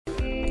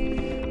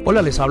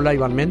Hola, les habla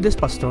Iván Méndez,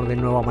 pastor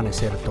del Nuevo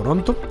Amanecer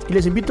Toronto, y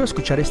les invito a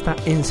escuchar esta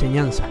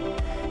enseñanza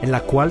en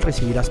la cual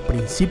recibirás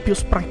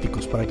principios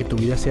prácticos para que tu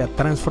vida sea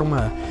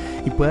transformada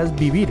y puedas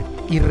vivir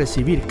y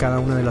recibir cada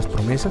una de las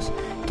promesas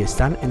que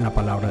están en la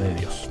palabra de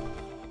Dios.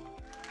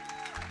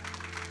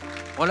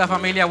 Hola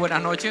familia,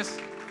 buenas noches.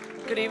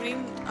 Good evening,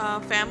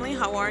 family.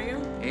 How are you?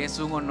 Es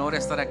un honor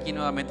estar aquí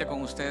nuevamente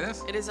con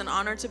ustedes. It is an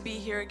honor to be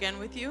here again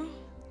with you.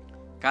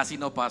 Casi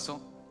no paso.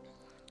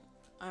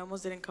 I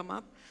almost didn't come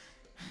up.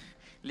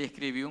 Le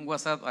escribí un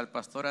WhatsApp al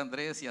pastor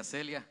Andrés y a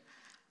Celia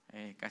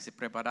que se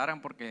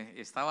prepararan porque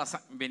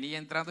venía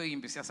entrando y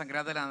empecé a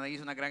sangrar de la nariz,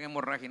 una gran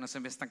hemorragia y no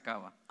se me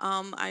estancaba.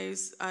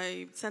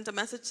 I sent a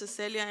message to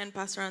Celia and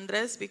Pastor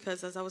Andres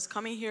because as I was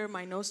coming here,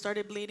 my nose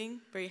started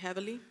bleeding very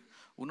heavily.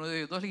 Uno de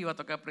ellos dos le iba a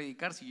tocar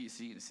predicar si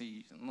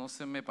no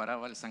se me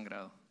paraba el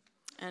sangrado.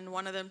 And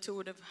one of them too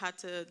would have had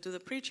to do the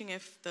preaching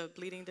if the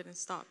bleeding didn't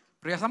stop.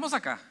 Pero ya estamos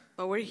acá.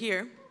 But we're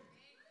here.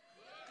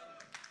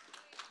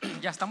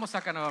 Ya estamos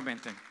acá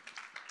nuevamente.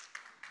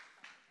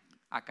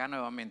 Acá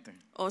nuevamente.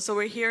 Oh, so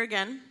we're here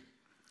again.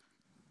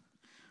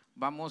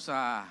 Vamos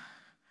a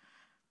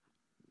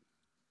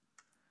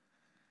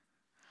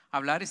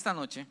hablar esta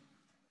noche.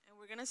 And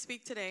we're going to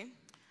speak today.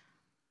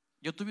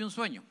 Yo tuve un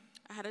sueño.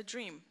 I had a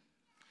dream.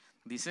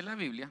 Dice la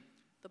Biblia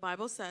The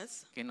Bible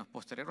says que en los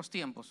posteriores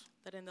tiempos,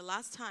 that in the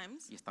last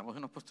times, y estamos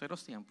en los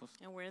posteriores tiempos,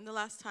 and we're in the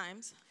last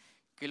times,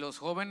 que los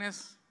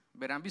jóvenes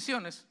verán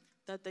visiones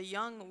that the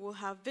young will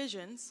have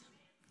visions,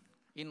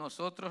 y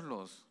nosotros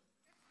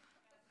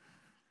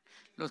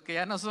los que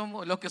ya no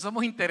somos, los que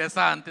somos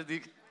interesantes,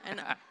 and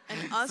us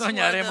who are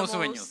soñaremos the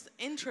sueños. most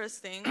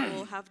interesting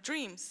will have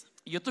dreams.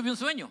 Y yo tuve un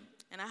sueño.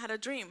 And I had a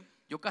dream.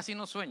 Yo casi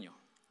no sueño.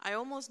 I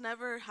almost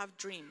never have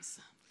dreams.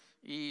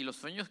 Y los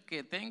sueños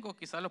que tengo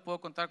quizás los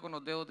puedo contar con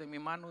los dedos de mi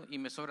mano y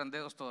me sobran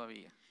dedos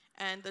todavía.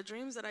 And the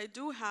dreams that I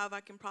do have,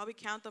 I can probably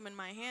count them in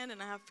my hand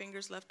and I have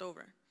fingers left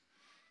over.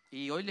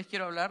 Y hoy les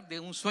quiero hablar de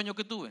un sueño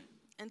que tuve.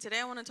 And today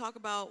I want to talk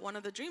about one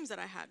of the dreams that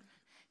I had.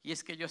 Y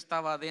es que yo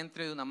estaba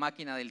dentro de una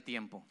máquina del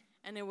tiempo.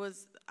 And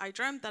I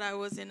dreamt that I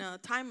was in a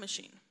time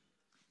machine.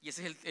 Y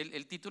ese es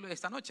el título de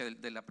esta noche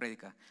de la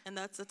prédica. And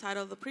that's the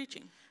title of the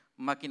preaching,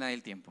 Máquina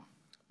del tiempo.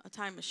 a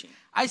time machine.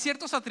 Hay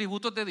ciertos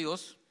atributos de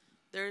Dios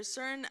There are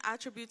certain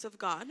attributes of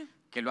God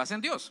que lo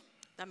hacen Dios.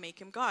 that make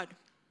him God.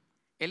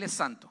 Él es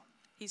santo.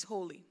 He's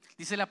holy.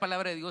 Dice la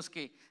palabra de Dios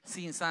que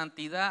sin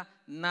santidad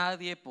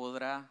nadie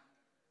podrá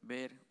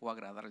ver o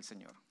agradar al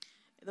Señor.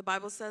 The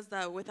Bible says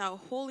that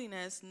without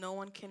holiness, no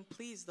one can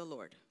please the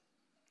Lord.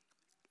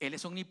 Él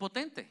es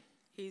omnipotente.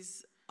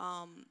 He's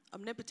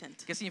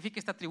omnipotent. ¿Qué significa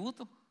este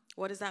atributo?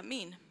 What does that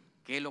mean?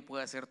 Que Él lo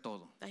puede hacer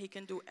todo. That he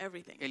can do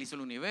everything. Él hizo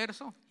el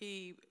universo,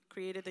 He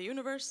created the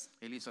universe.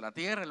 Él hizo la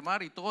tierra, el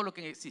mar y todo lo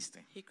que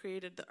existe. He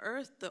created the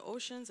earth, the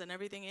oceans, and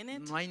everything in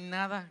it. No hay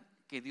nada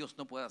que Dios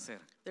no pueda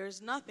hacer.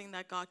 There's nothing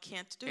that God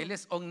can't do. Él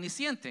es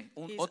omnisciente,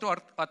 He's- otro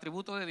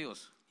atributo de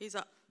Dios. He's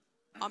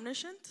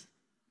omniscient,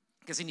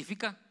 ¿Qué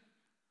significa?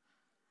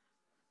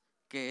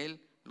 Que Él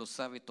lo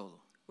sabe todo.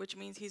 which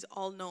means he's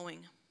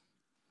all-knowing.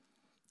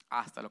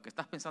 Hasta lo que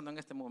estás pensando en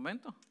este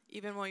momento,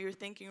 Even what you're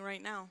thinking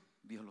right now,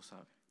 Dios lo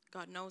sabe.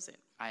 God knows it.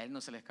 A Él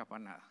no se le escapa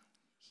nada.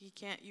 You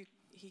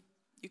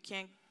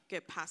can't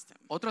get past him.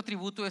 Otro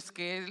atributo es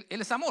que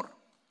Él es amor.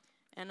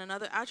 And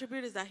another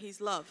attribute is that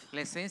he's love.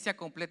 La esencia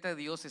completa de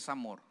Dios es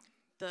amor.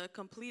 The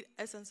complete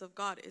essence of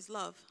God is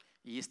love.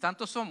 Y es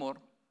tanto su amor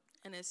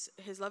And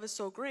his love is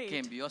so que great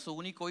envió a su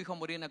único hijo a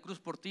morir en la cruz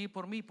por ti y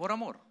por mí, por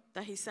amor.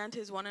 that he sent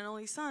his one and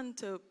only son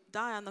to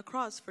die on the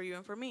cross for you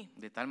and for me.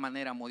 De tal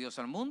manera amó Dios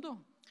al mundo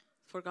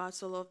For God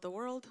so loved the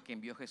world que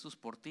envió a Jesús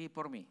por ti y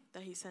por mí.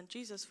 that he sent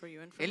Jesus for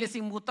you and for Él me. es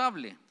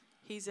inmutable,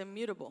 He's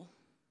immutable,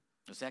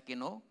 o sea que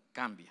no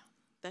cambia.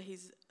 that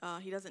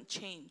he doesn't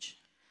change.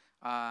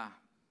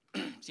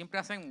 Siempre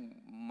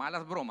hacen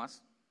malas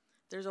bromas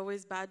There's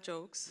always bad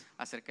jokes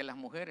acerca de las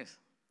mujeres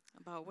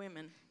about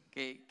women,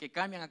 que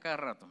cambian a cada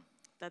rato.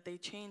 that they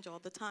change all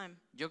the time.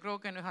 Yo creo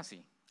que no es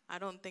así. I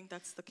don't think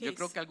that's the Yo case.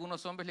 creo que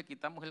algunos hombres le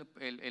quitamos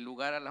el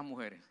lugar a las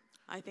mujeres.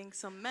 I think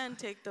some men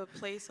take the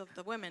place of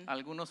the women.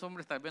 Algunos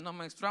hombres tal vez nos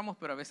menstruamos,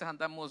 pero a veces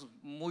andamos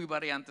muy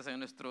variantes en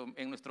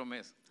nuestro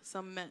mes.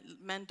 Some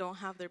men don't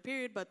have their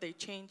period, but they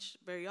change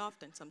very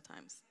often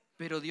sometimes.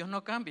 Pero Dios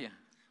no cambia.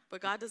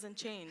 But God doesn't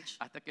change.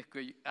 Hasta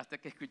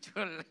que escuchó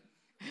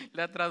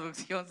la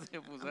traducción se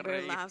puso a Amber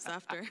reír. laughs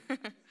after.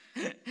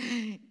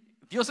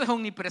 Dios es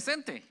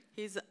omnipresente,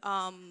 He's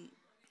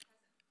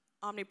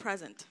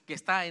omnipresent. que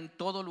está en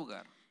todo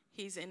lugar.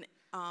 He's in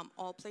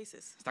all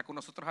places. Está con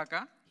nosotros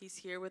acá, He's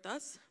here with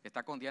us.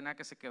 está con Diana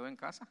que se quedó en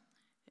casa,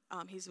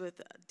 He's with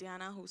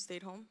Diana, who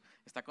stayed home.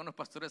 está con los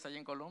pastores allá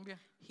en Colombia.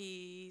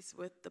 He's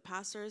with the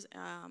pastors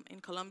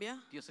in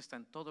Colombia. Dios está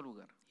en todo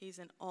lugar. He's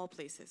in all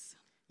places.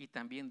 Y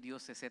también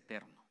Dios es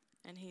eterno.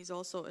 And he's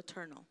also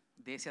eternal.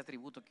 De ese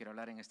atributo quiero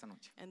hablar en esta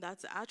noche. And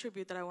that's the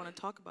attribute that I want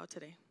to talk about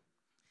today.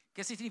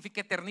 ¿Qué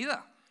significa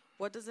eternidad?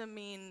 What does it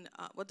mean?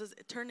 What does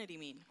eternity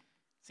mean?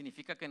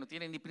 Significa que no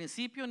tiene ni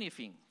principio ni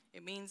fin.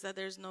 It means that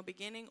there's no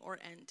beginning or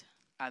end.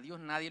 A Dios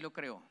nadie lo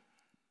creó.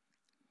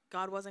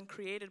 God wasn't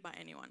created by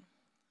anyone.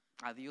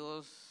 A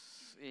Dios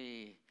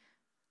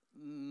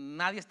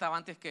nadie estaba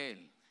antes que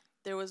Él.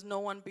 There was no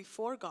one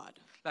before God.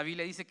 La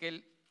Biblia dice que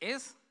Él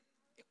es,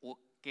 o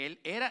que Él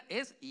era,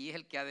 es y es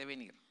el que ha de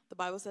venir. The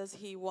Bible says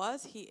He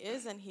was, He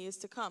is, and He is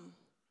to come.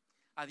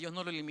 A Dios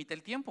no le limita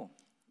el tiempo.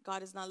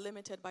 God is not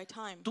limited by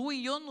time. Tú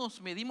y yo nos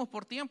medimos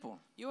por tiempo,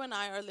 You and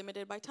I are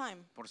limited by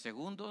time, por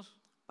segundos,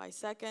 by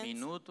seconds,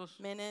 minutos,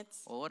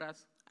 minutes,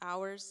 horas,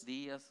 hours,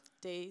 días,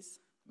 days,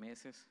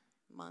 meses,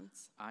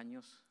 months,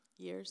 años,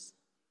 years,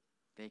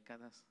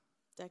 décadas,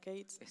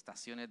 decades,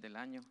 estaciones del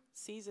año.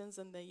 seasons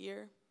in the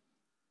year.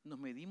 Nos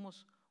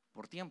medimos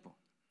por tiempo.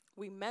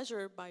 We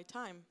measure by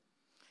time.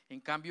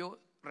 En cambio,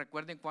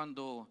 recuerden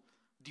cuando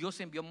Dios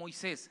envió a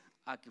Moisés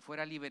a que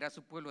fuera a liberar a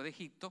su pueblo de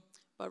Egipto,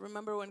 But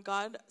remember when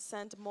God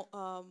sent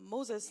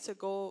Moses to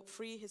go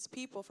free his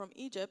people from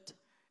Egypt,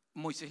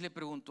 Moisés le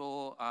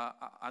preguntó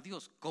a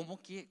Dios,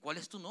 ¿cuál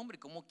es tu nombre?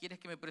 ¿Cómo quieres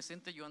que me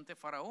presente yo ante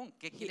Faraón?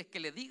 ¿Qué quieres que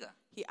le diga?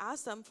 he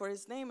asked them for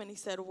his name, and he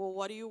said, well,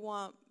 what do you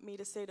want me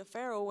to say to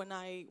Pharaoh when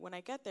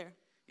I get there?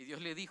 Y Dios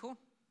le dijo,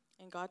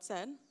 And God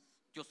said,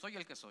 yo soy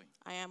el que soy.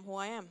 I am who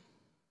I am.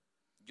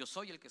 Yo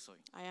soy el que soy.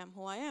 I am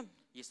who I am.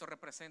 Y esto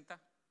representa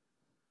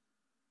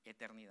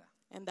eternidad.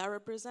 And that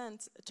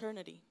represents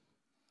eternity.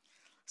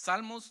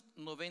 Salmos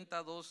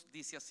 92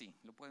 dice así.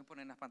 ¿Lo pueden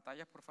poner en las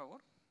pantallas, por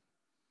favor?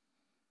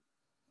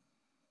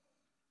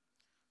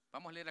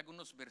 Vamos a leer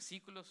algunos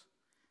versículos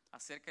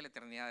acerca de la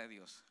eternidad de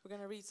Dios. We're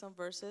going to read some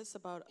verses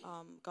about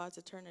God's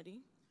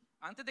eternity.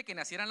 Antes de que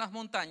nacieran las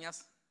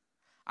montañas,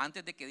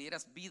 antes de que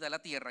dieras vida a la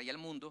tierra y al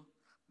mundo,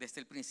 desde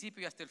el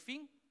principio y hasta el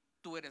fin,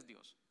 tú eres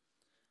Dios.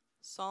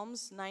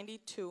 Psalms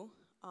 92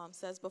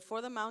 says,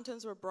 before the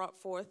mountains were brought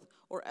forth,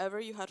 or ever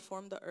you had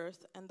formed the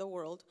earth and the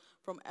world,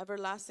 from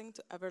everlasting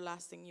to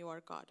everlasting you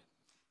are God.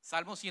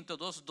 Salmo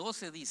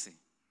 102:12 dice,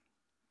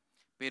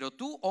 pero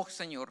tú, oh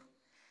Señor,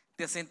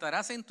 te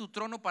sentarás en tu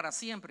trono para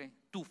siempre,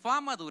 tu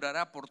fama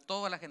durará por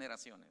todas las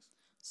generaciones.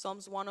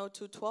 Psalms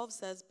 102:12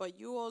 says, but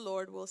you, O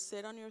Lord, will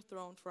sit on your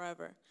throne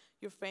forever.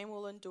 Your fame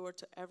will endure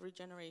to every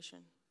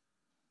generation.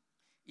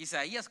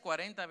 Isaías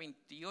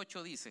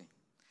 40:28 dice,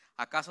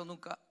 ¿acaso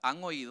nunca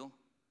han oído?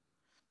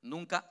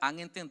 Nunca han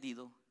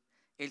entendido.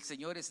 El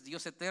Señor es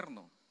Dios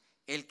eterno,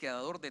 el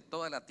creador de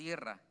toda la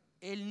tierra.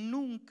 Él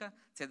nunca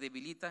se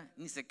debilita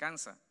ni se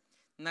cansa.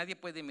 Nadie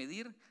puede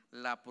medir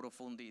la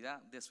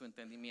profundidad de su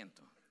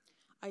entendimiento.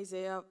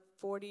 Isaiah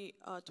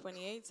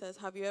 40:28 says,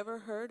 have you ever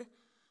heard?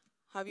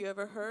 Have you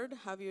ever heard?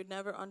 Have you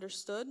never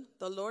understood?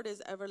 The Lord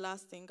is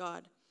everlasting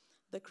God,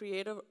 the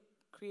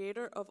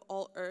creator of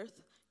all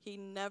earth. He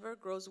never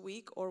grows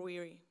weak or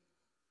weary.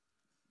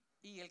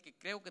 Y el que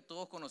creo que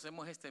todos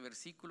conocemos este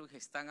versículo que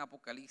está en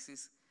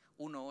Apocalipsis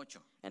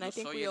 1:8. And I Yo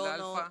think soy we el all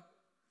know- alfa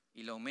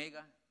y la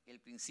omega,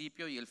 el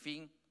principio y el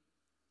fin,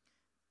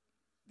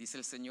 dice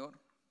el Señor.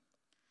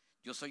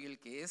 Yo soy el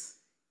que es,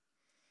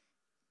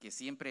 que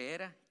siempre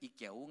era y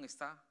que aún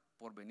está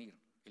por venir,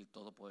 el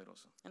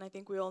Todopoderoso. And I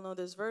think we all know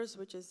this verse,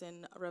 which is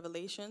in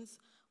Revelations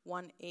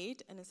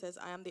 1:8, and it says,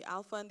 I am the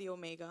Alpha and the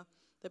Omega,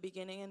 the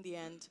beginning and the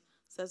end,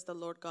 says the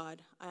Lord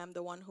God. I am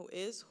the one who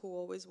is, who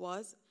always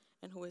was,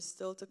 and who is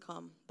still to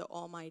come, the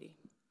Almighty.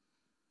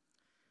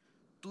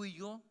 Tú y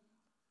yo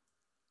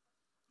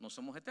no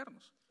somos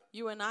eternos.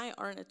 You and I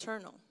aren't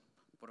eternal.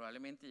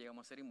 Probablemente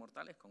llegamos a ser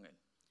inmortales con Él.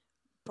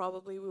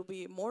 Probably we'll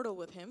be immortal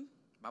with him.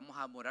 Vamos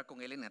a morar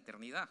con Él en la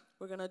eternidad.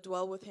 We're going to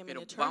dwell with him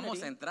Pero in vamos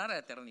eternity. a entrar a la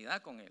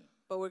eternidad con Él.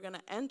 But we're going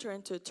to enter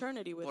into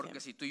eternity with him. Porque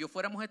si tú y yo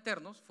fuéramos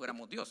eternos,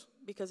 fuéramos Dios.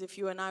 Because if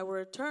you and I were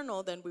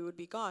eternal, then we would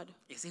be God.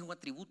 Ese es un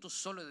atributo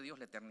solo de Dios,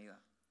 la eternidad.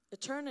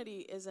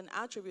 Eternity is an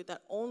attribute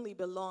that only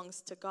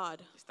belongs to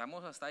God.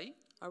 ¿Estamos hasta ahí?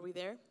 Are we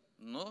there?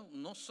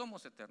 No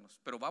somos eternos,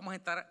 pero vamos a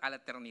estar a la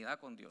eternidad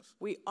con Dios.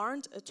 We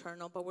aren't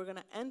eternal, but we're going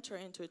to enter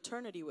into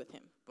eternity with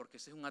him. Porque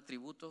ese es un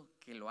atributo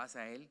que lo hace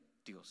a Él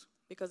Dios.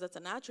 Because that's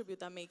an attribute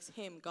that makes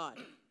him God.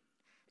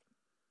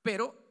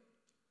 Pero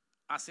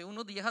hace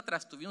unos días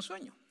atrás tuve un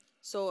sueño.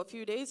 So a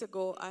few days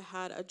ago, I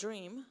had a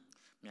dream.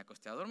 Me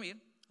acosté a dormir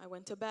I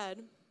went to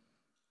bed,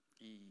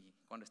 y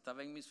cuando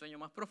estaba en mi sueño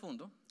más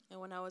profundo,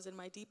 and when I was in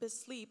my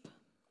deepest sleep,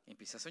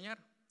 empecé a soñar.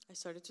 I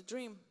started to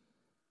dream.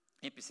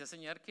 Empecé a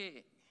soñar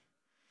que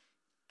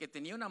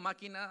tenía una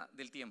máquina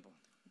del tiempo.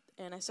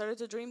 And I started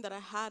to dream that I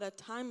had a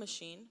time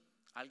machine.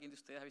 ¿Alguien de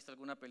ustedes ha visto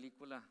alguna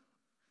película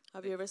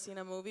Have you ever seen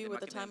a movie de with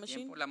a máquina time del machine?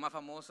 tiempo? La más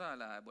famosa,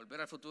 la de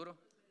Volver al Futuro.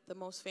 The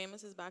most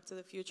famous is Back to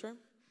the Future.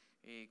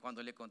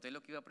 Cuando le conté lo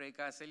que iba a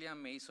predicar a Celia,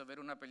 me hizo ver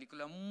una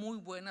película muy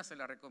buena, se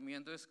la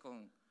recomiendo, es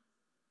con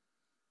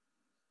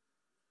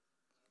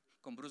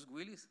Bruce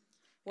Willis.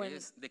 When-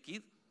 Es The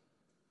Kid.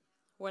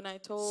 When I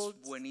Es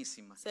told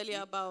buenísima.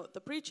 Celia about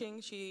the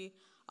preaching, she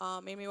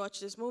made me watch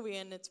this movie,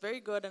 and it's very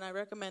good, and I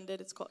recommend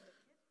it. It's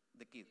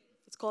The Kid.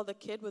 called The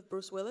Kid with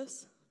Bruce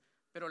Willis.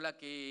 Pero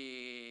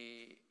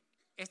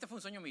este fue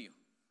un sueño mío.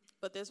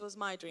 But this was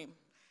my dream.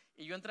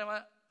 Y yo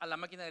entraba a la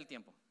máquina del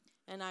tiempo.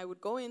 And I would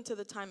go into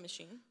the time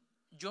machine.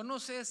 Yo no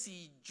sé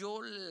si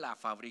yo la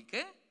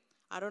fabriqué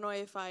I don't know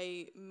if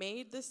I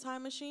made this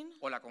time machine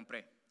o la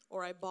compré.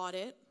 or I bought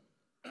it,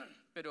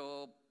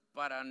 Pero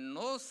para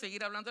no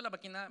seguir hablando de la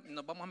máquina,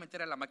 nos vamos a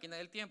meter a la máquina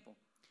del tiempo.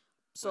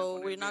 So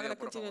poner we're el not video, going to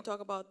por continue to favor.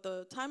 talk about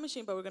the time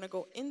machine, but we're going to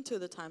go into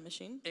the time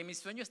machine. En mi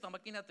sueño esta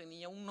máquina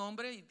tenía un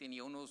nombre y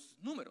tenía unos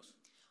números.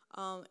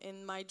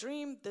 In my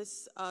dream,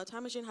 this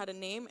time machine had a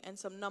name and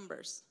some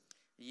numbers,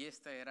 Y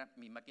esta era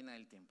mi máquina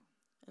del tiempo.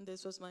 and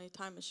this was my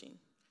time machine.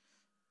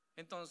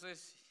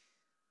 Entonces,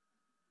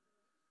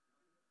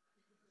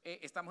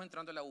 estamos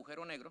entrando al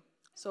agujero negro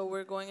So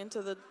we're going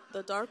into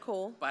the dark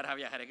hole para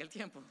viajar en el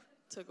tiempo.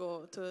 to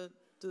go to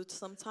do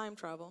some time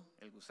travel.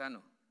 El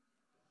gusano.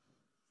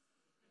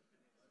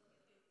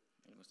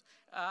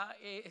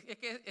 Es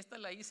que esta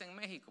la hice en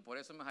México, por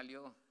eso me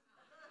salió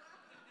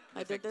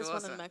I did this one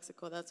defectuosa. in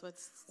Mexico. That's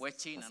what's O es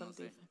China, some no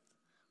sé. defect.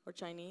 Or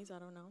Chinese, I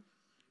don't know.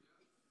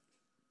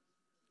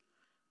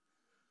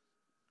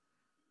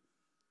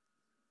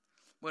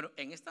 Bueno,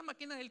 en esta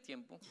máquina del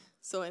tiempo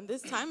So in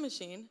this time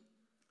machine,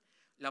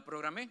 la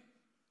programé.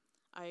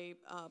 I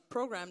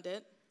programmed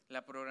it.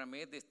 La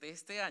programé desde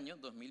este año,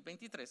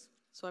 2023,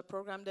 So I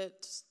programmed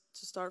it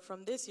to start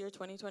from this year,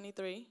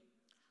 2023,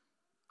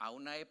 a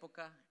una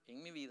época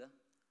en mi vida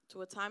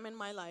to a time in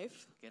my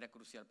life que era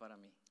crucial para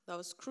mí. that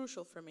was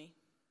crucial for me.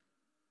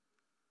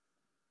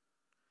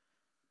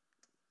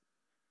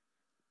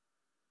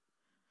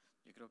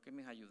 Yo creo que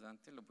mis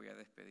ayudantes los voy a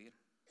despedir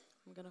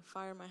I'm going to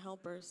fire my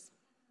helpers.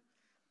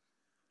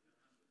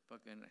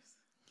 porque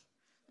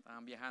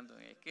estaban viajando.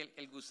 Es que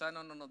el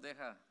gusano no nos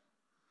deja.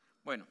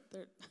 Bueno,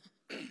 They're-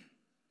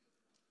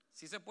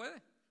 sí se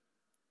puede.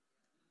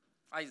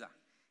 Ahí está.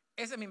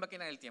 Esa es mi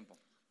máquina del tiempo.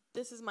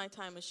 This is my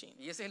time machine.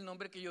 Y ese es el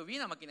nombre que yo vi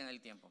en la máquina del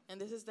tiempo. And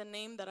this is the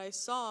name that I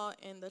saw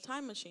in the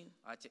time machine.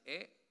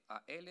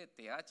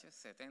 HEALTH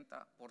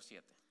 70 por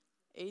 7.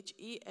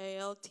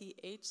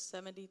 HEALTH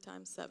 70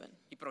 times 7.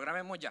 Y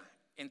programemos ya.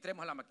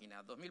 Entremos a la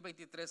máquina.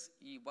 2023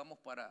 y vamos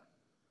para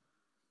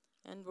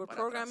And we're Para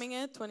programming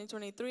it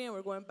 2023 and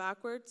we're going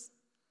backwards.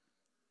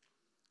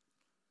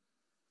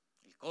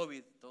 el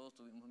COVID. Todos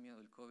tuvimos miedo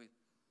del COVID.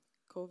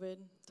 COVID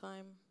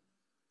time.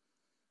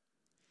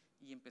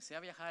 Y empecé a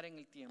viajar en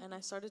el tiempo. And I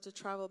started to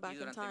travel back Y in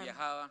durante time.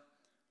 viajaba,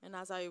 And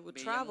as I would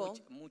veía travel,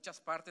 muchas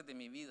partes de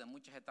mi vida,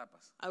 muchas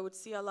etapas, I would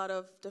see a lot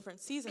of different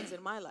seasons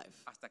in my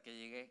life hasta que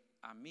llegué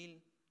a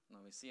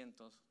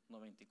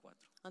 1994.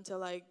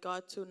 until I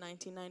got to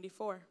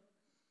 1994.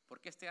 ¿Por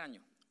qué este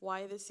año?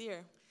 Why this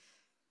year?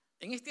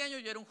 En este año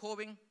yo era un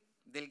joven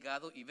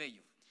delgado y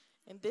bello.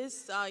 In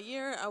this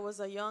year, I was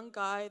a young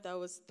guy that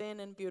was thin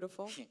and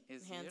beautiful,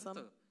 Es handsome.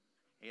 cierto,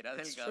 era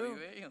It's delgado y true.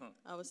 bello.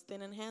 I was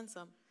thin and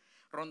handsome.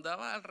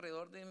 Rondaba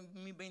alrededor de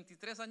mis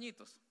 23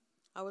 añitos.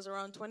 I was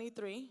around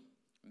 23.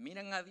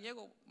 Miran a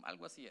Diego,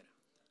 algo así era.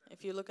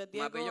 If you look at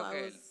Más Diego, bello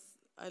que él.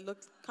 I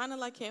looked kind of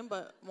like him,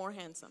 but more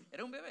handsome.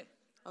 Era un bebé.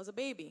 I was a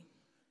baby.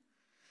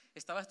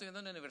 Estaba estudiando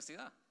en la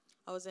universidad.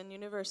 I was in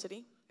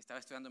university. Estaba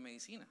estudiando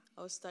medicina.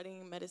 I was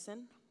studying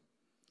medicine,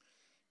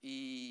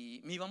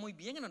 Y me iba muy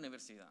bien en la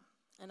universidad.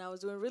 and I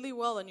was doing really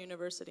well in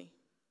university.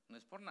 No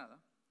es por nada.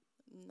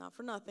 Not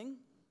for nothing.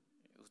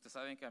 Ustedes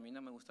saben que a mí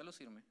no me gusta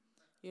lucirme.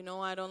 You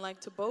know, I don't like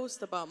to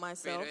boast about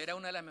myself, Pero era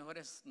una de las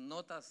mejores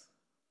notas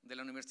de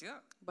la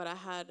universidad. but I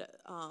had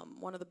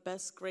one of the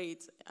best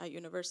grades at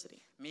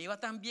university. Me iba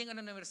tan bien en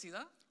la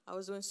universidad, I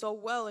was doing so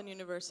well in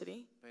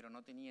university, pero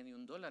no tenía ni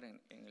 $1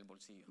 en el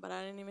bolsillo. but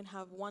I didn't even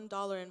have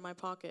 $1 in my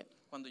pocket.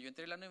 Cuando yo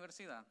entré a la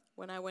universidad,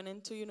 When I went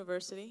into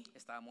university,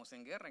 estábamos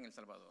en guerra en El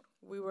Salvador.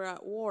 we were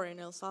at war in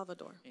El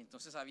Salvador.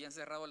 Entonces habían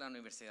cerrado la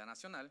Universidad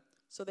Nacional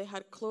So they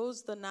had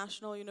closed the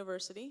National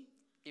University,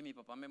 y mi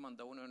papá me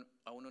mandó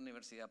a una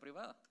universidad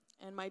privada,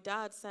 and my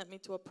dad sent me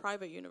to a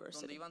private donde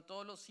university iban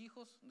todos los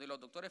hijos de los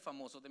doctores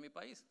famosos de mi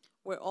país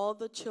where all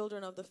the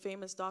children of the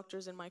famous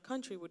doctors in my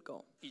country would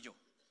go, y yo.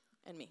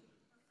 and me.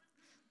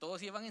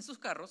 Todos iban en sus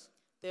carros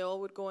They all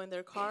would go in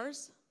their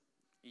cars,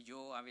 y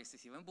yo a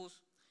veces iba en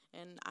bus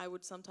and I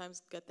would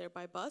sometimes get there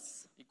by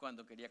bus. y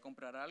cuando quería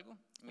comprar algo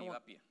me iba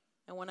a pie.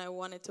 And when I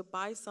wanted to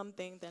buy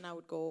something, then I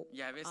would go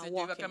Y a veces yo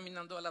iba walking.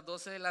 caminando a las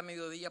 12 de la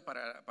mediodía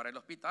para el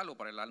hospital o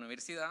para la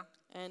universidad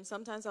And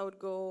sometimes I would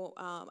go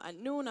at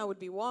noon, I would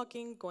be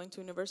walking, going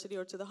to university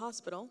or to the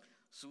hospital.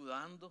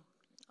 sudando,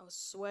 I was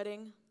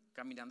sweating,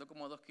 caminando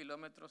como 2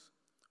 kilómetros,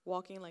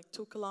 walking like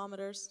 2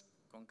 kilometers,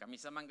 con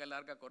camisa manga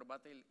larga,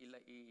 corbata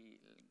y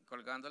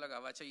colgando la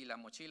gabacha y la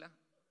mochila.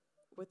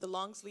 with the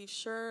long sleeve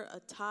shirt, a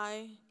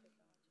tie.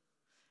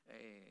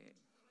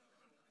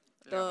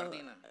 La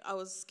gabardina. I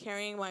was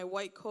carrying my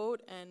white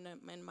coat and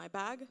my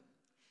bag.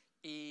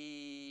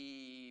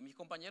 Y mis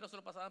compañeros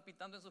solo pasaban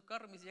pitando en sus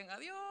carros y me decían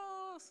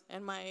adiós.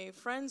 And my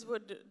friends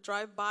would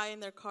drive by in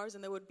their cars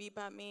and they would beep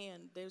at me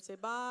and they would say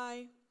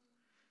bye.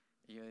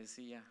 Y yo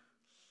decía,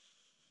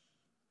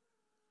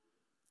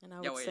 And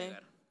I ya would voy a say,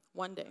 llegar.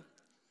 one day.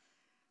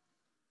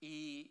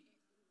 Y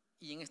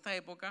en esta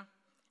época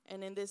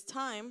And in this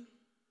time,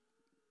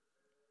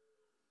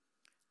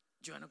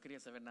 yo no quería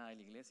saber nada de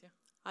la iglesia.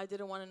 I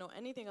didn't want to know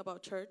anything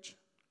about church.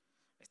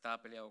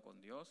 Estaba peleado con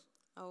Dios,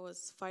 I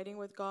was fighting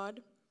with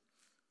God.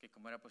 que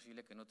cómo era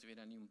posible que no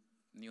tuviera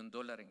ni un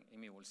dólar en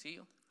mi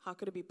bolsillo. How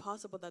could it be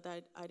possible that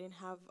I didn't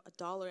have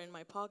 $1 in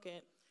my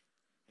pocket?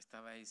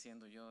 Estaba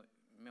diciendo yo,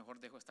 mejor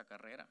dejo esta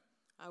carrera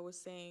I was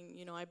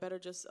saying, I better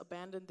just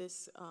abandon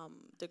this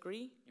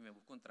degree y me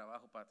busco un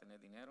trabajo para tener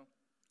dinero.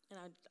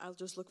 and I'll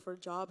just look for a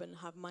job and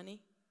have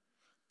money.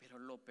 Pero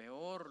lo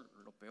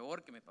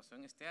peor que me pasó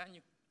en este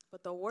año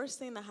But the worst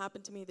thing that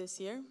happened to me this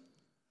year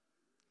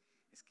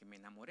es que me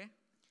enamoré.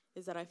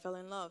 is that I fell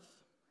in love.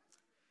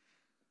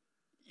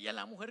 Y a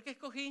la mujer que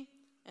escogí,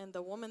 And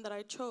the woman that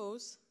I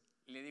chose,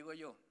 le digo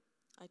yo,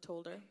 I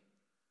told her,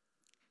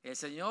 el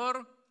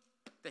Señor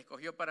te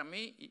escogió para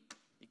mí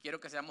y quiero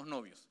que seamos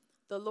novios.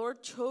 the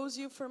Lord chose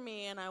you for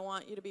me and I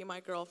want you to be my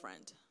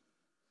girlfriend.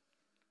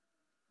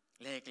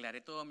 Le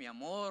declaré todo mi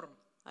amor,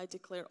 I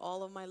declared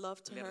all of my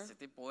love to le her.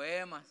 recité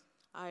poemas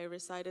I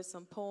recited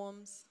some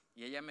poems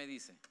y ella me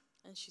dice,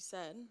 and she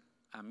said,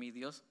 a mí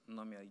Dios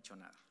no me ha dicho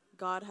nada.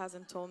 God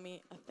hasn't told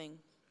me a thing.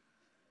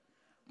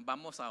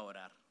 Vamos a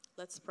orar.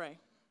 Let's pray.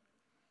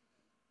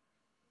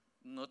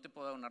 No te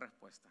puedo dar una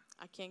respuesta.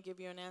 I can't give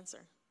you an answer.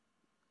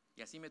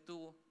 Y así me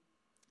tuvo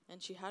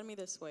And she had me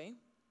this way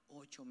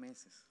 8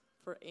 meses.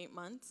 for 8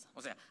 months.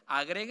 O sea,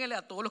 agréguele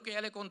a todos los que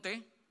ya le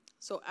conté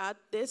So add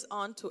this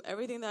on to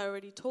everything that I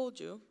already told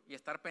you, y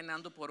estar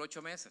penando por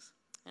 8 meses.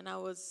 and I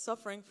was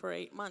suffering for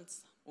 8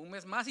 months. Un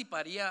mes más y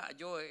paría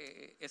yo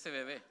ese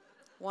bebé.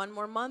 1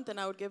 more month and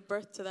I would give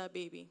birth to that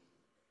baby.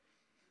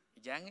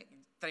 Ya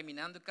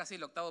terminando casi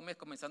el 8º mes,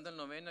 comenzando el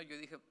 9º, yo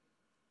dije,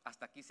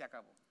 hasta aquí se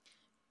acabó.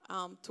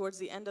 Towards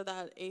the end of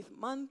that 8th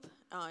month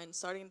and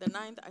starting the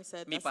 9th, I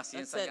said, Mi that's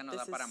paciencia it. ya no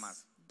This da para is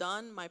más.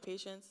 done. My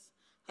patience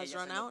has Ella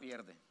run se lo out.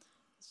 pierde.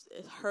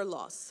 It's her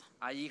loss.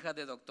 Hay hijas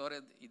de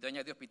doctores y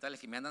dueñas de hospitales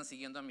que me andan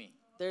siguiendo a mí.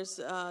 There's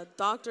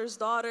doctors'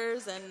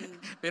 daughters and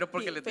Pero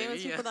porque les famous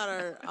debía. people that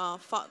are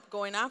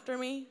going after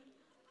me.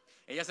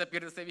 Ella se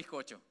pierde este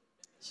bizcocho.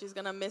 She's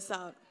going to miss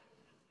out.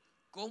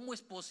 ¿Cómo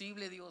es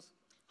posible, Dios,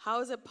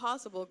 How is it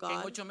possible, que en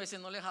God, 8 meses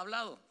no les he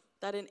hablado?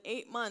 that in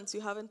 8 months you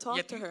haven't Y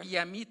talked to her?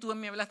 a mí tú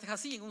me hablaste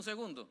así en un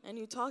segundo. And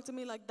you talked to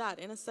me like that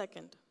in a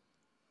second.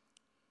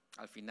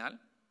 Al final,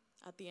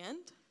 At the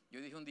end, yo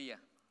dije un día,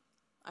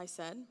 I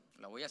said,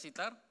 la voy a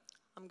citar,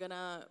 I'm going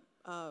to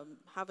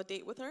have a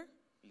date with her.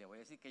 y le voy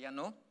a decir que ya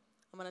no,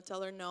 I'm going to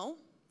tell her no,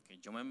 que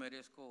yo me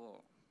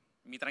merezco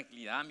mi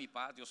tranquilidad, mi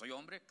paz, yo soy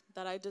hombre,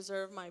 that I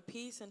deserve my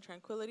peace and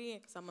tranquility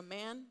because I'm a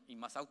man, y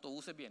más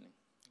autobuses vienen.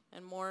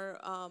 and more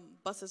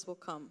buses will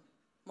come.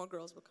 More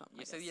girls will come. Y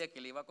I ese guess. día que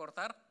le iba a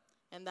cortar,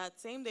 And that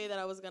same day that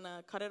I was going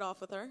to cut it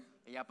off with her,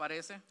 ella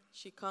aparece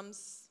she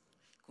comes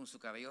con su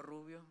cabello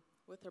rubio,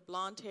 with her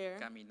blonde hair,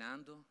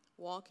 caminando.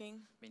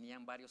 walking.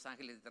 Venían varios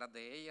ángeles detrás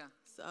de ella.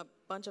 A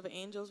bunch of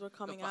angels were Los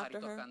coming after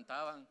pajaritos her.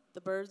 cantaban.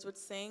 The birds would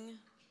sing.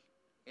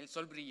 El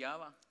sol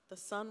brillaba. The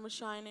sun was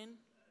shining.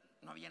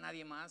 No había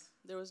nadie más.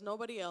 There was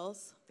nobody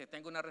else. Te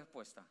tengo una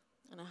respuesta.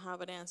 And I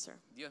have an answer.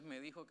 Dios me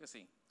dijo que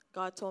sí,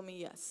 God told me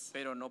yes,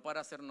 pero no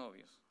para ser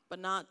novios, but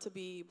not to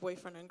be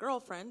boyfriend and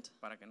girlfriend,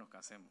 para que nos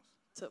casemos.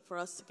 for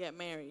us to get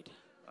married.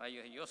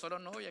 Ay, yo solo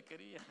novia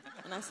quería.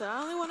 And I said,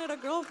 I only wanted a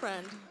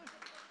girlfriend.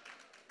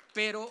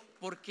 Pero,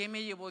 ¿por qué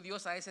me llevó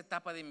Dios a esa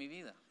etapa de mi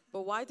vida?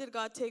 But why did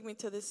God take me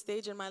to this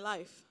stage in my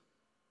life?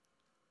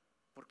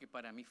 Porque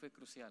para mí fue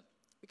crucial.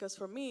 Because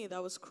for me,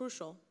 that was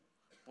crucial.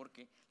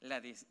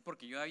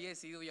 Porque yo había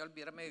decidido ya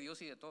olvidarme de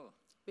Dios y de todo.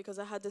 Because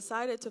I had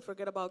decided to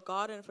forget about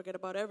God and forget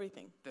about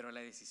everything. Pero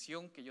la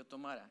decisión que yo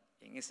tomara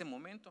en ese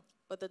momento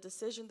But the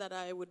decision that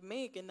I would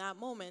make in that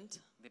moment,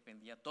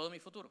 dependía todo mi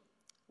futuro.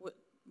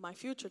 my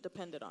future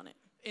depended on it.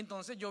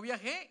 Entonces yo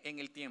viajé en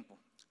el tiempo.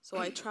 So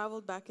I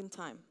traveled back in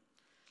time.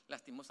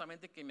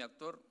 Lastimosamente que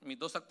mis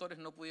 2 actores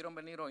no pudieron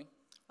venir hoy.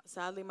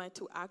 Sadly, my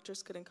 2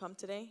 actors couldn't come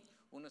today.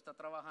 Uno está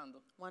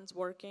trabajando One's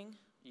working,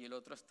 y el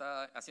otro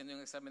está haciendo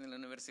un examen en la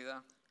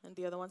universidad. and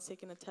the other one's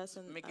taking a test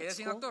Me at quedé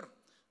sin school. actor.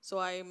 So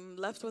I'm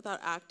left without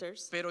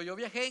actors. Pero yo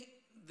viajé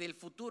del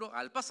futuro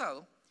al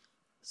pasado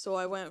So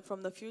I went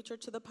from the future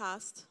to the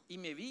past, y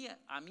me vi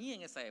a mí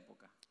en esa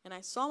época. and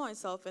I saw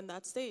myself in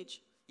that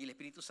stage. Y el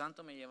Espíritu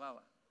Santo me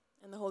llevaba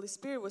And the Holy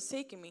Spirit was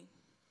taking me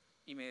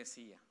y me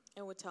decía,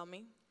 and would tell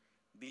me,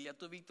 dile a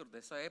tu Víctor de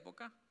esa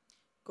época,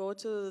 go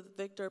to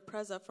Victor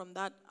Preza from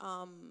that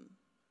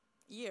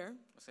year.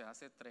 o sea,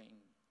 hace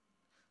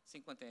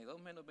 52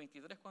 menos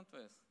 23, ¿cuánto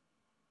es?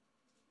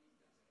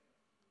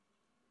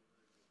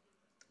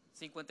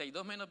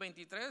 52 menos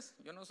 23,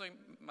 yo no soy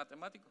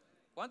matemático.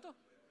 ¿Cuánto?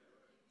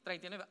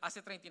 39,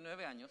 hace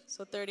 39 años.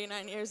 So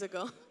 39 years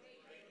ago,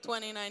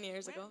 29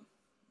 years ago,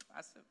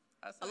 Hace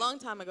a long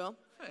time ago.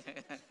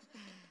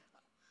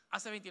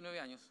 hace 29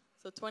 años.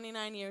 So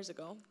 29 years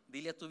ago,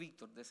 Dile a tu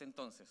Víctor de ese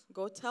entonces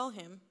go tell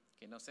him,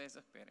 que no se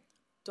desespere,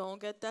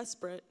 don't get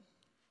desperate.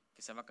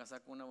 que se va a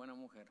casar con una buena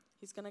mujer,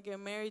 He's going to get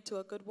married to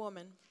a good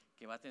woman.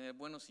 que va a tener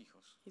buenos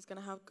hijos, He's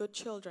going to have good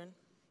children.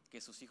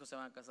 que sus hijos se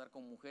van a casar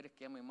con mujeres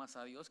que amen más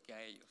a Dios que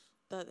a ellos.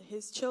 That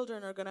his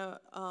children are going to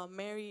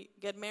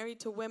get married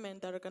to women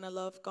that are going to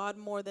love God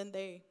more than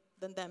them.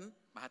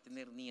 Vas a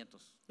tener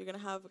nietos, You're going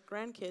to have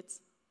grandkids.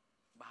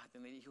 vas a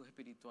tener hijos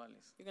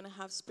espirituales, You're going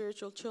to have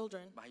spiritual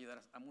children. vas a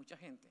ayudar a mucha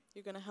gente,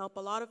 You're going to help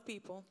a lot of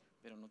people.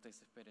 pero no te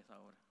desesperes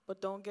ahora,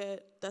 But don't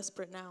get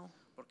desperate now.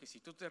 Porque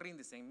si tú te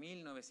rindes en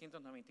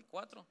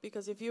 1994,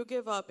 Because if you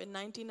give up in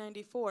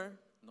 1994,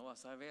 no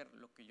vas a ver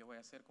lo que yo voy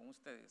a hacer con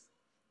ustedes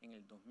en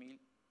el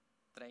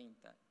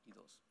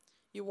 2032.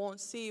 you won't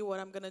see what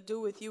I'm going to do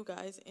with you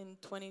guys in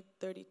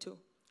 2032.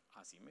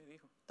 Así me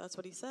dijo. That's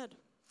what he said.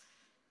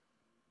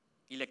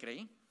 Y le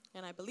creí.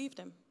 And I believed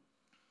him.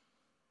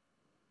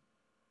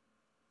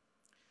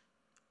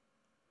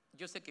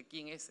 Yo sé que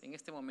aquí en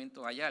este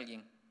momento hay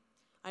alguien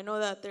I know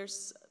that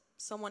there's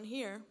someone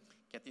here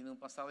que ha tenido un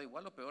pasado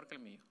igual o peor que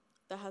el mío.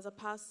 that has a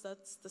past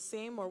that's the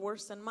same or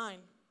worse than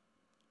mine.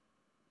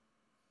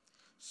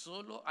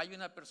 Solo hay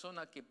una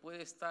persona que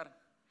puede estar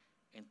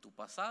en tu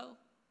pasado,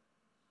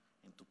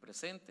 en tu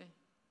presente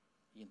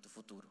y en tu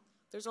futuro.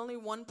 There's only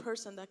one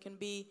person that can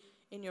be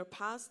in your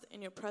past,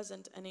 in your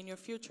present, and in your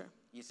future.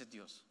 Y ese es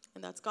Dios.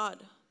 And that's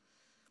God.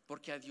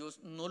 Porque a Dios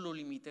no lo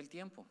limita el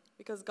tiempo.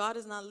 Because God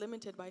is not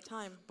limited by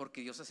time. Porque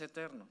Dios es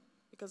eterno.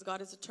 Because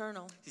God is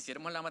eternal. Si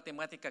hiciéramos la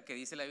matemática que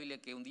dice la Biblia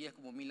que un día es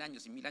como 1000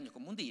 años y 1000 años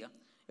como un día,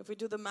 If we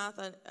do the math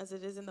as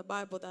it is in the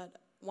Bible, that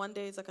one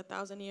day is like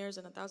 1,000 years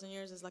and 1,000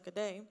 years is like a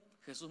day,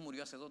 Jesús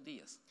murió hace 2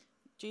 días.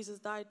 Jesus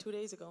died 2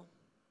 days ago.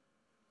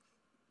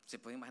 ¿Se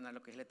puede imaginar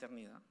lo que es la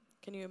eternidad?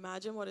 Can you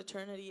imagine what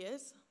eternity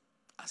is?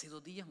 Hace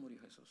 2 días murió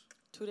Jesús,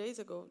 2 days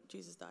ago,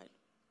 Jesus died,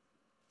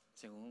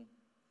 según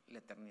la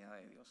eternidad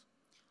de Dios.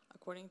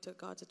 according to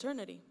God's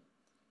eternity.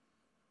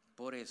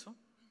 Por eso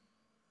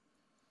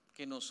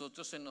que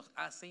nosotros se nos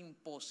hace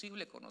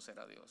imposible conocer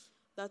a Dios.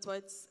 That's why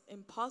it's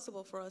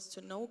impossible for us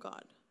to know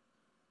God.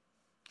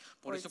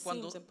 Por Or eso, it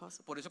cuando, seems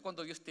impossible. por eso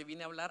cuando Dios te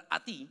viene a hablar a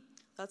ti,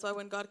 That's why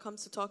when God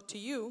comes to talk to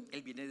you,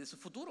 Él viene de su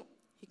futuro,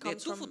 He de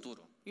comes tu from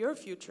futuro. your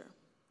future.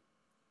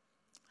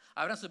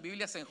 Abran sus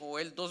Biblias en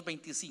Joel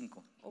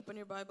 2:25. Open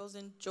your Bibles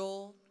in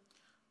Joel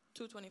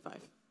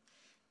 2:25.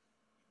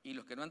 Y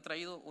los que no han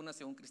traído,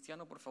 únanse a un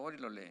cristiano, por favor, y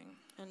lo leen.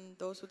 And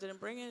those who didn't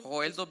bring it,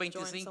 Joel just join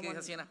 2:25 someone. dice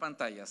así en las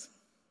pantallas.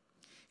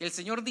 El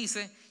Señor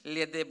dice,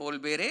 les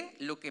devolveré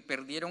lo que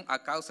perdieron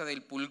a causa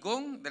del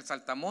pulgón, del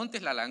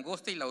saltamontes, la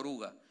langosta y la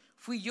oruga.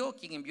 Fui yo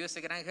quien envió ese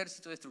gran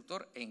ejército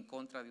destructor en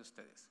contra de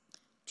ustedes.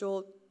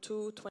 Joel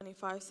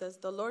 2:25 says,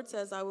 "The Lord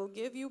says, I will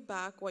give you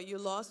back what you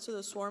lost to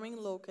the swarming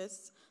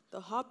locusts, the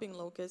hopping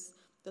locusts,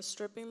 the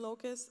stripping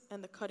locusts,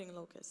 and the cutting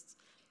locusts.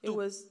 It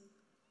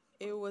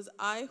was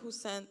I who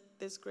sent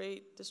this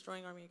great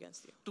destroying army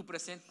against you." Tu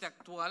presente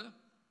actual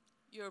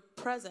Your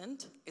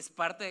present es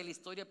parte de la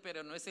historia,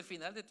 pero no es el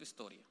final de tu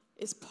historia.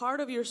 is part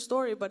of your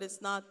story, but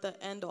it's not the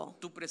end all.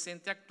 Tu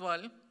presente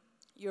actual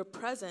Your es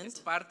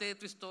present parte de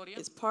tu historia,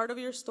 is part of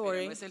your pero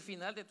story, no es el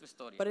final de tu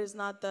historia. but it's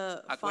not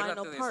the Acuérdate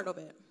final de part eso. of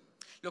it.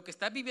 Lo que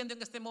estás viviendo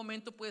en este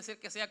momento puede ser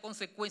que sea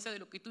consecuencia de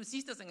lo que tú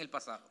hiciste en el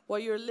pasado. What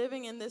you're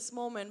living in this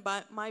moment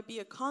might be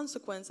a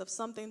consequence of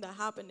something that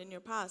happened in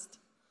your past.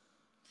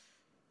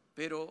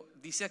 Pero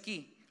dice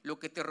aquí, lo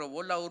que te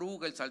robó la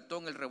oruga, el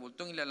saltón, el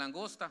revoltón y la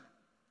langosta,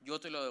 yo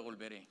te lo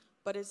devolveré.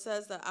 But it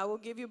says that I will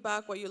give you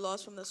back what you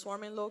lost from the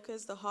swarming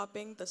locust, the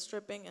hopping, the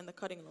stripping, and the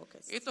cutting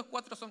locust. Estos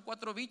 4 son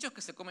 4 bichos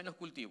que se comen los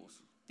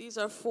cultivos. These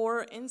are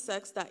 4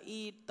 insects that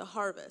eat the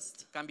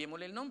harvest.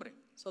 Cambiémosle el nombre.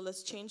 So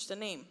let's change the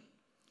name.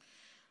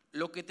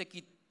 Lo que te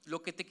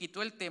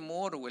quitó el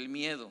temor o el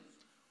miedo,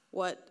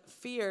 What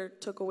fear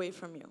took away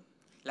from you.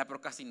 la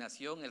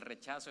procrastinación, el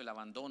rechazo, el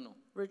abandono,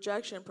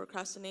 Rejection,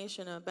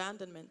 procrastination,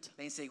 abandonment,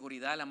 la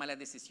inseguridad, las malas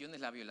decisiones,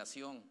 la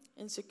violación,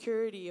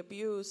 insecurity,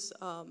 abuse,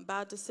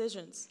 bad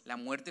decisions, la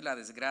muerte y la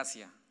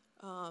desgracia,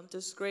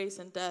 disgrace,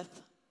 and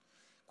death.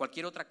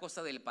 cualquier otra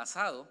cosa del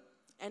pasado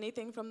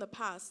Anything from the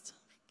past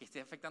que esté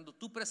afectando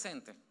tu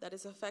presente that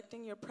is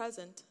affecting your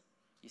present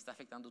y está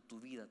afectando tu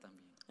vida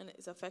también. and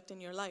is affecting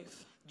your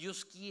life.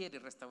 Dios quiere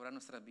restaurar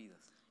nuestras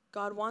vidas.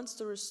 God wants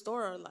to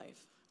restore our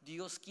life.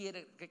 Dios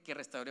quiere que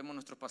restauremos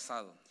nuestro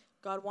pasado.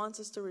 God wants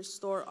us to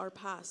restore our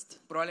past.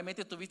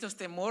 Probablemente tuviste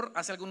temor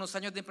hace algunos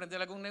años de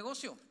emprender algún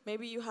negocio.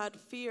 Maybe you had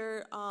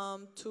fear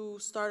to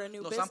start a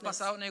new Nos han business.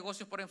 pasado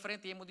negocios por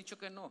enfrente y hemos dicho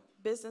que no,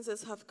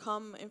 Businesses have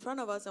come in front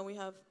of us and we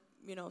have,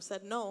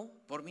 said no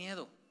por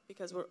miedo.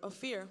 because we're of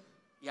fear.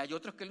 Y hay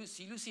otros que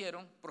sí lo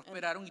hicieron,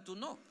 prosperaron y tú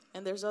no.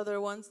 And there's other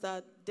ones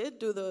that did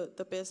do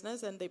the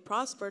business and they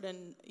prospered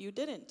and you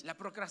didn't. La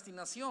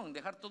procrastinación,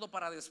 dejar todo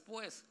para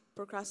después.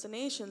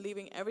 Procrastination,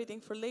 leaving everything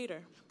for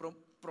later.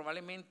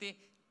 Probablemente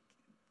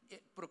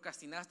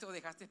procrastinaste o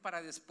dejaste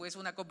para después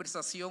una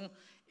conversación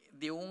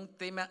de un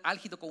tema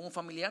álgido con un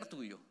familiar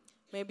tuyo.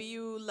 Maybe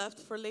you left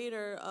for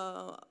later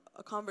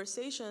a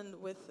conversation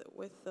with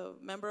a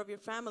member of your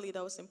family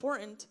that was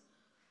important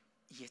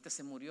Y este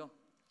se murió.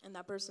 and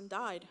that person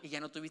died. Y ya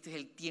no tuviste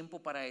el tiempo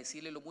para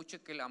decirle lo mucho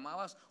que le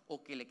amabas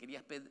o que le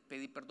querías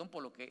pedir perdón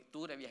por lo que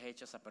tú le habías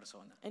hecho a esa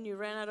persona. And you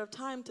ran out of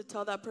time to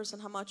tell that person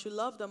how much you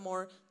love them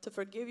or to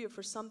forgive you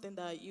for something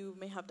that you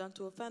may have done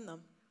to offend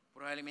them.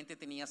 Probablemente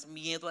tenías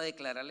miedo a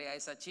declararle a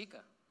esa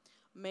chica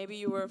Maybe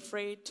you were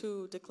afraid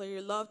to declare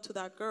your love to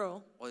that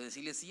girl o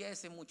decirle sí a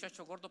ese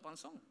muchacho gordo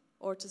panzón.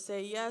 or to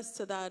say yes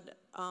to that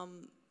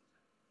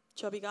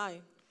chubby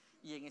guy.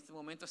 Y en este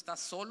momento estás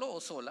solo o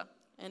sola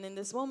And in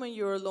this moment,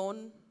 you're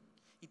alone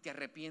y te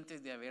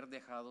arrepientes de haber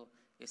dejado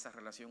esa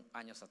relación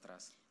años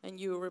atrás. And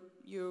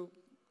you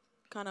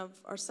kind of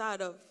are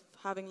sad of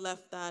having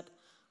left that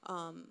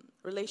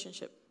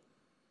relationship.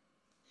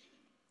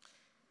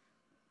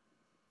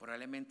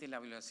 Probablemente la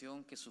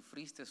violación que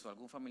sufriste o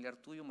algún familiar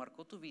tuyo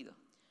marcó tu vida,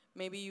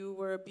 Maybe you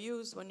were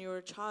abused when you were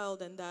a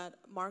child and that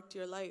marked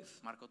your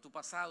life. marcó tu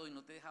pasado y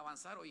no te deja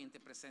avanzar hoy en tu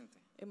presente.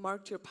 It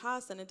marked your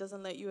past and it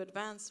doesn't let you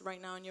advance right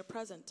now in your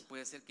present.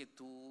 Puede ser que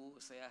tú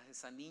seas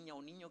esa niña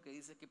o niño que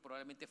dice que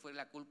probablemente fue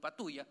la culpa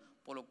tuya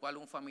por lo cual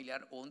un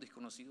familiar o un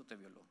desconocido te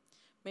violó.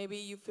 Maybe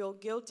you feel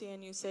guilty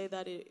and you say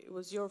that it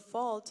was your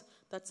fault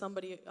that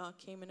somebody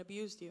came and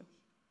abused you.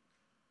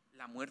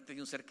 La muerte de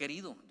un ser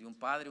querido, de un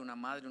padre, una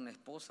madre, una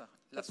esposa.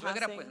 La The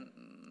suegra, passing- pues,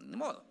 ni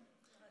modo.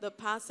 The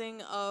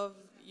passing of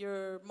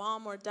your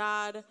mom or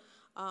dad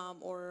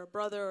or a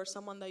brother or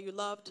someone that you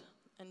loved,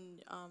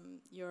 and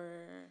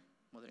your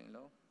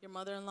Mother-in-law,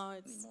 mother-in-law,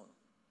 ni modo.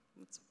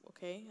 it's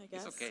okay, I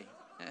guess. Es okay.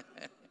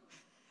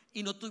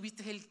 Y no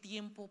tuviste el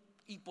tiempo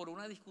y por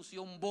una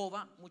discusión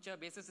boba muchas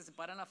veces se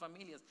separan las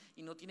familias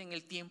y no tienen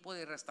el tiempo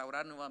de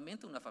restaurar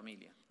nuevamente una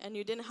familia. And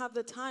you didn't have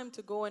the time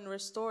to go and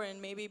restore, and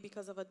maybe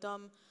because of a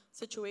dumb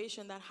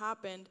situation that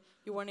happened,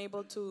 you weren't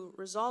able to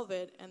resolve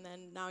it, and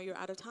then now you're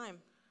out of time.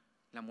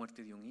 La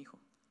muerte de un hijo.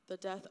 The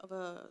death of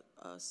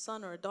a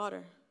son or a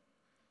daughter.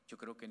 Yo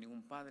creo que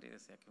ningún padre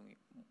desea que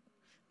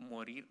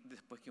morir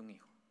después que un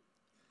hijo.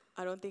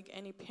 I don't think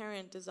any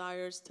parent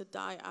desires to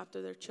die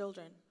after their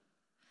children.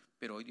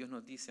 Pero hoy Dios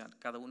nos dice a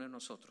cada uno de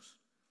nosotros.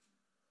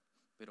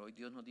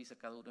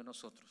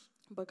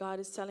 But God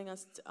is telling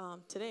us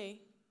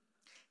today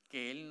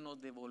Que Él nos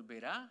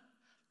devolverá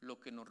lo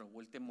que nos robó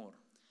el temor.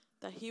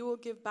 that He will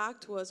give back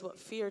to us what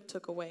fear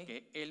took away.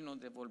 Que Él nos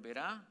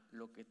devolverá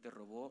lo que te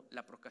robó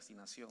la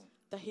procrastinación.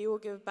 That He will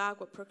give back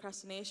what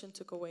procrastination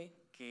took away.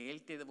 Que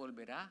Él te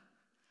devolverá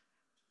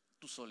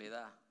tu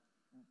soledad.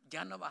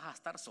 Ya no vas a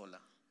estar sola.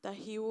 That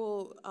He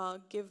will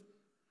give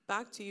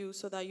back to you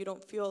so that you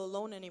don't feel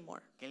alone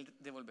anymore. Que Él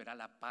devolverá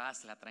la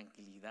paz, la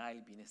tranquilidad,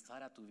 el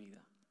bienestar a tu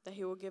vida. That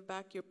He will give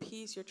back your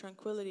peace, your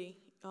tranquility,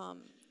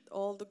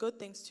 all the good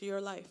things to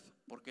your life.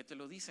 ¿Por qué te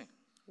lo dice?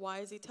 Why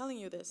is He telling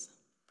you this?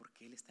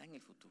 Porque Él está en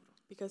el futuro.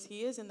 Because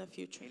He is in the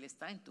future. Él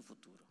está en tu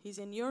futuro. He's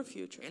in your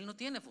future. Él no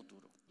tiene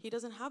futuro, He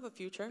doesn't have a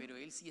future, pero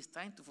Él sí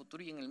está en tu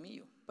futuro y en el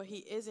mío. but He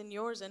is in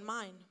yours and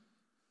mine.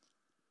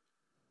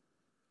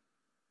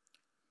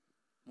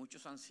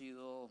 Muchos han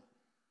sido,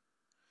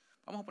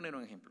 vamos a poner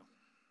un ejemplo.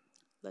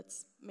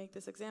 Let's make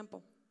this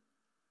example.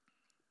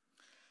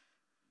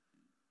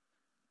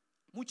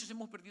 Muchos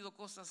hemos perdido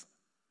cosas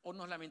o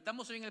nos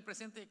lamentamos hoy en el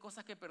presente de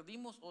cosas que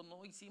perdimos o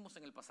no hicimos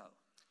en el pasado.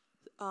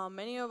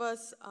 Many of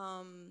us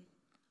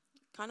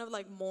kind of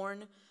like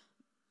mourn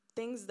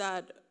things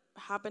that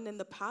happened in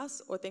the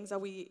past or things that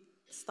we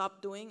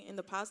stopped doing in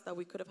the past that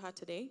we could have had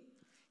today.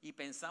 Y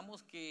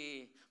pensamos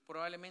que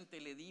probablemente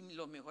le di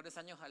los mejores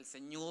años al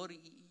Señor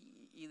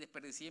y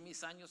desperdicié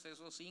mis años,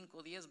 esos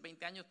 5, 10,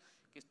 20 años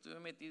que estuve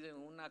metido en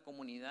una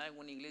comunidad, en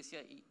una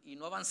iglesia y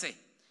no avancé.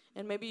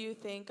 And maybe you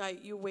think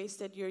you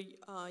wasted your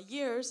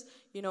years,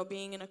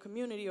 being in a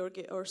community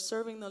or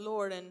serving the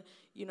Lord, and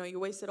you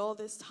wasted all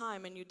this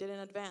time and you didn't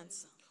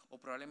advance. O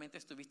probablemente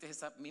estuviste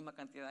esa misma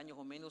cantidad de años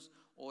o menos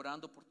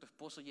orando por tu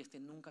esposo y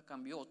nunca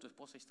cambió, o tu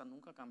esposa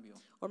nunca cambió.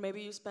 Or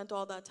maybe you spent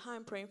all that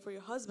time praying for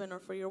your husband or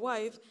for your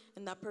wife,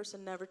 and that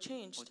person never O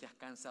changed. te has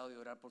cansado de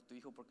orar por tu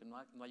hijo porque no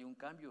hay un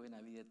cambio en la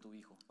vida de tu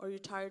hijo. Or you're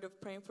tired of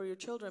praying for your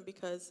children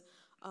because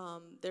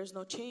there's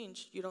no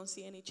change. You don't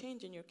see any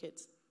change in your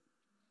kids.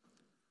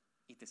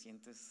 Y te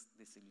sientes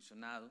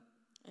desilusionado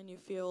And you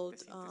feel Te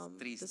sientes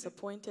triste.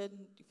 disappointed,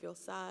 you feel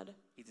sad,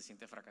 y te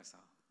sientes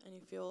fracasado. and you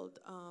feel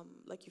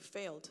like you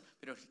failed.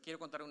 Pero quiero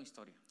contar una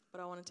historia.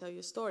 But I want to tell you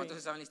a story.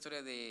 ¿Cuántos saben la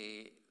historia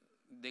de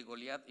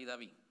Goliat y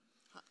David?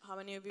 How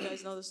many of you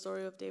guys know the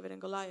story of David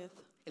and Goliath?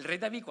 El rey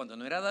David, cuando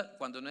no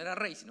era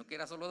rey, sino que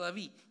era solo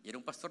David y era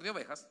un pastor de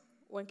ovejas,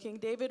 When King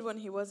David, when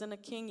he wasn't a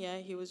king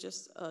yet, he was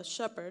just a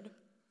shepherd.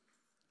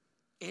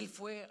 él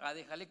fue a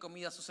dejarle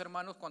comida a sus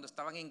hermanos cuando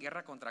estaban en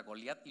guerra contra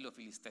Goliat y los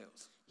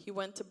filisteos. He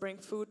went to bring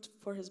food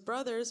for his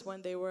brothers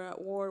when they were at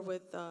war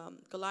with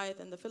Goliath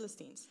and the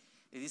Philistines.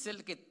 Y dice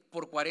que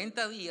por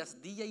 40 días,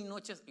 día y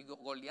noche,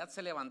 Goliat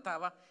se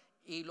levantaba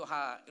y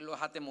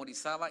los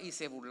atemorizaba y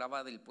se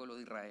burlaba del pueblo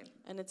de Israel.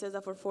 And it says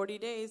that for 40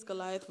 days,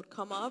 Goliath would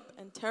come up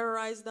and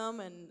terrorize them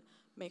and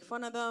make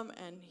fun of them,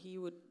 and he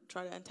would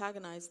try to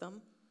antagonize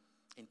them.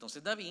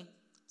 Entonces David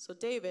So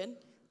David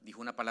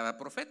dijo una palabra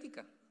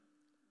profética.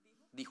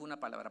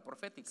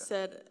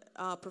 said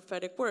a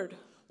prophetic word,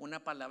 Una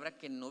palabra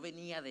que no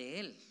venía de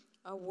él,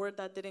 a word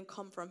that didn't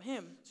come from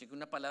him, sino que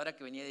una palabra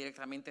que venía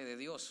directamente de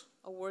Dios.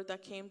 a word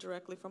that came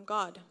directly from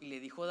God. Y le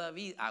dijo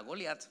David a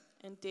Goliat,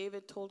 And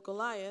David told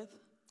Goliath,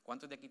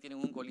 ¿cuántos de aquí tienen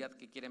un Goliat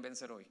que quieren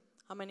vencer hoy?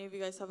 how many of you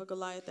guys have a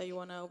Goliath that you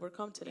want to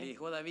overcome Le today?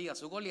 dijo David a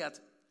su Goliat,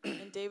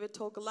 And David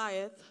told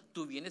Goliath,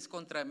 tú vienes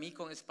contra mí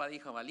con espada y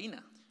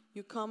jabalina.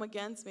 you come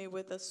against me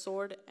with a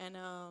sword and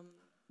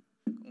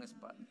Con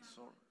espada y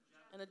sword.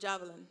 a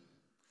javelin,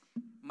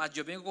 Mas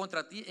yo vengo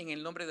contra ti en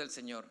el nombre del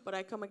Señor. but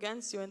I come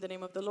against you in the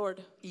name of the Lord.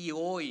 Y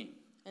hoy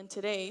And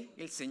today,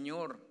 el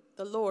Señor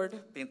the Lord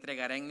te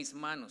entregará en mis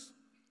manos.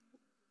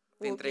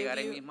 Te will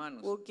entregaré en mis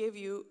manos. give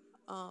you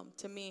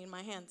to me in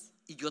my hands,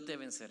 Y yo te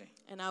venceré.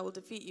 and I will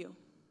defeat you.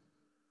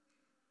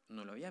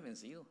 No lo había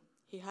vencido.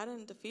 He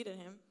hadn't defeated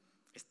him.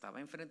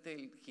 Estaba enfrente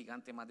del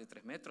gigante más de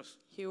 3 metros.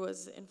 He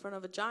was in front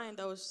of a giant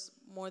that was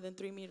more than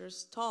 3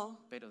 meters tall.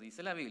 Pero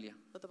dice la Biblia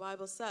But the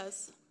Bible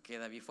says que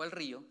David fue al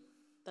río,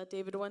 that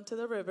David went to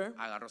the river.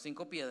 agarró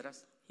 5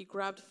 piedras, He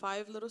grabbed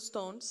 5 little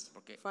stones,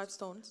 porque 5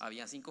 stones,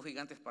 habían 5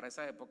 gigantes para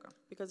esa época.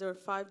 because there were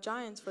 5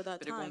 giants for that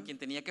Pero con time. quien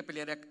tenía que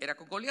pelear era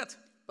con Goliat.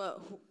 But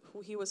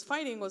who he was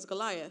fighting was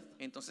Goliath.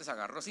 Entonces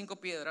agarró 5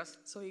 piedras,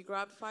 So he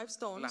grabbed 5 las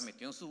stones.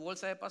 metió en su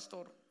bolsa de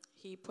pastor,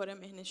 He put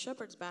him in his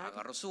shepherd's bag.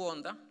 agarró su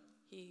onda,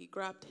 He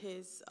grabbed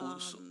his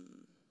puso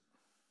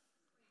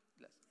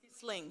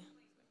sling.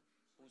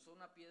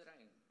 una piedra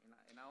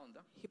en la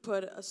onda He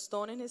put a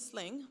stone in his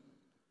sling,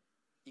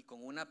 y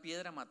con una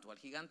piedra mató al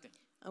gigante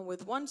and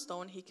with one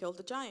stone he killed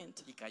the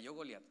giant, y cayó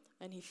Goliat.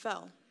 and he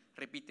fell.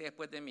 Repite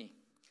después de mí.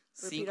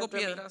 Repeat 5 after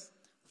me. piedras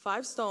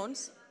 5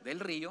 stones del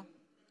río,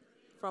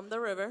 from the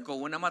river.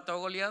 con una mató a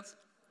Goliat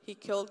He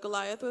killed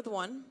Goliath with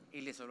 1,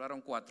 y le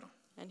sobraron 4.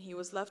 and he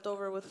was left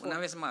over with 4. Una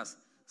vez más,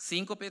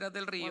 5 piedras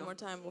del One río, more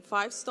time.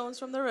 5 stones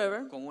from the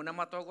river. con una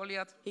mató a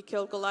Goliat He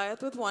killed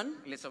Goliath with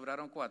 1, y le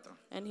sobraron 4.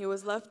 and he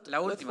was left La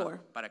with última, 4.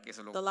 para que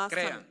se lo The last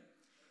crean. time.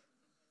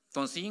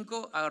 Con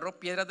 5 agarró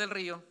piedras del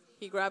río,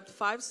 He grabbed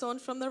 5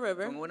 stones from the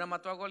river. con una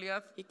mató a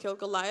Goliat, He killed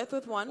Goliath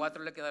with 1,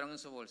 4 le quedaron en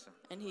su bolsa.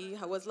 and he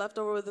was left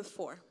over with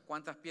 4.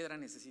 ¿Cuántas piedras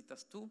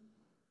necesitas tú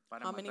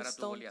para How many matar a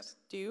tu Goliat? stones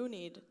do you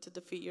need to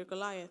defeat your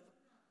Goliath?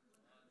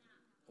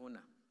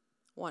 Una.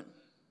 1.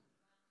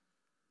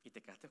 Y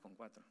te quedaste con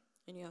 4.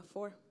 And you have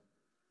 4.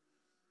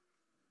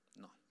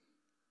 No.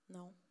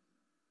 No.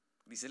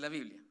 Dice la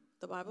Biblia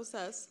The Bible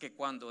says que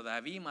cuando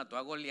David mató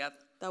a Goliat,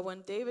 that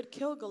when David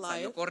killed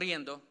salió Goliath,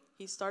 corriendo,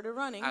 he started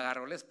running.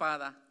 agarró la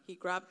espada, He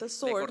grabbed the le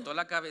sword. cortó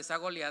la cabeza a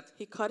Goliat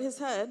He cut his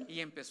head, y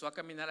empezó a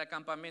caminar al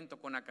campamento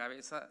con la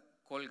cabeza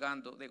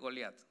colgando de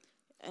Goliat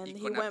and y he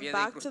con la went piedra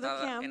back to the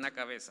incrustada en camp. la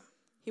cabeza.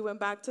 He went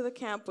back to the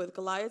camp with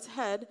Goliath's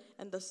head,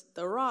 and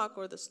the rock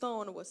or the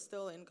stone was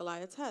still in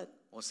Goliath's head.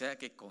 O sea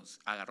que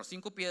agarró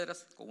 5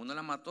 piedras, con una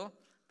la mató,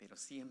 pero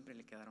siempre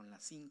le quedaron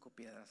las 5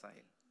 piedras a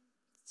él.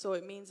 So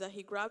it means that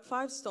he grabbed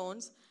 5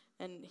 stones,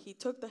 and he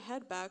took the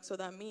head back, so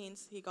that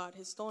means he got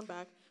his stone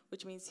back,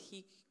 which means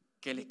he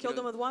 ¿Qué les killed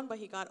him quiero, with 1, but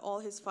he got all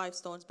his 5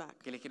 stones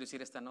back. qué les quiero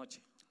decir esta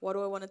noche? What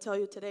do I want to tell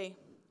you today?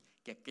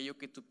 Que aquello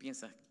que tú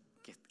piensas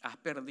que has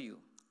perdido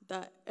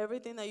That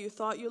everything that you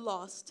thought you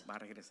lost va a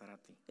regresar a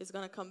ti. is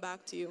going to come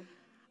back to you.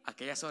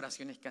 Aquellas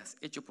oraciones que has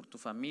hecho por tu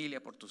familia,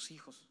 por tus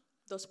hijos,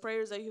 Those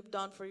prayers that you've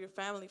done for your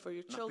family, for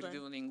your no has children,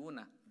 perdido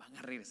ninguna, van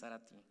a regresar a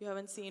ti. you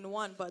haven't seen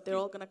one, but they're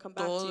all going to come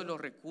back to Todos you. los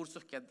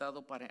recursos que has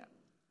dado para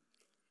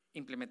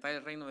implementar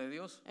el reino de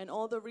Dios And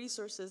all the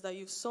resources that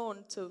you've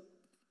sown to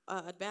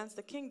advance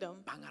the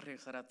kingdom van a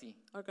regresar a ti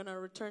are going to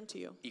return to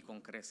you y con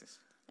creces.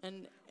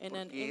 and in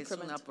an Porque es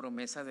una increment.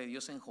 promesa de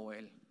Dios en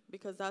Joel,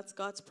 Because that's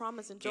God's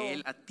promise in que Joel,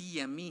 Él a ti y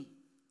a mí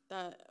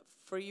that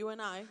for you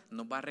and I,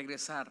 nos va a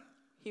regresar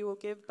He will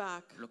give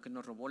back lo que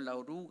nos robó la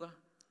oruga,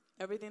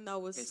 everything that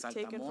was el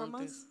taken from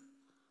us, saltamontes,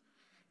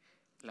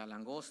 la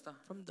langosta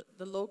from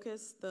the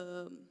locust,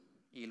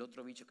 y el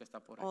otro bicho que está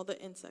por ahí, all the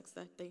insects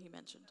that He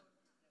mentioned.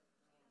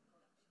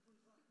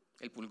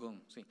 el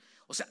pulgón, sí.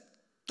 O sea,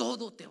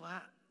 todo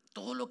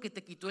lo que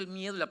te quitó el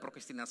miedo, la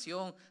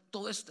procrastinación,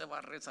 todo eso te va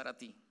a regresar a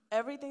ti.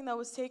 Everything that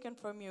was taken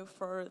from you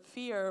for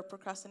fear or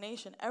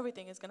procrastination,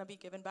 everything is going to be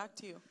given back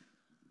to you.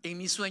 En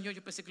mi sueño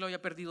yo pensé que lo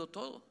había perdido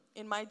todo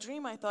In my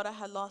dream, I thought I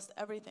had lost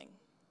everything,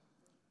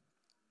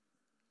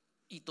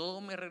 y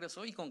todo me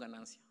regresó y con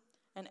ganancia.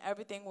 and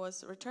everything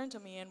was returned to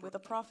me and with a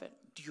profit.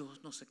 Dios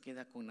no se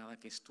queda con nada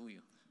que es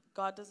tuyo.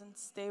 God doesn't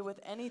stay with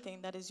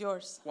anything that is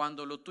yours.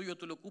 Cuando lo tuyo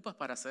tú lo ocupas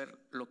para hacer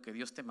lo que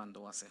Dios te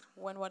mandó a hacer.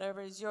 When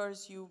whatever is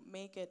yours, you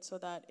make it so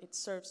that it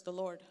serves the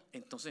Lord.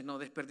 Entonces no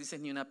desperdices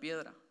ni una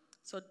piedra.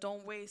 So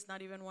don't waste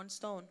not even one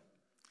stone.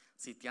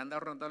 Si te anda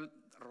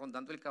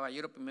rondando el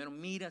caballero, primero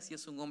mira si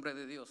es un hombre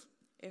de Dios.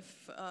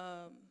 If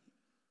a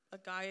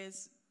guy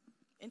is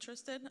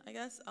interested, I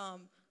guess,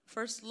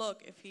 first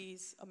look if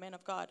he's a man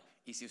of God.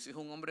 Y si es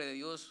un hombre de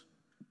Dios,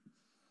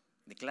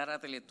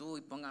 decláratele tú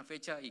y pongan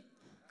fecha y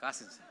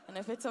cásense. And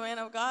if it's a man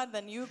of God,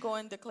 then you go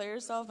and declare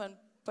yourself and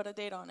put a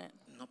date on it.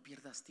 No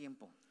pierdas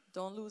tiempo.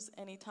 Don't lose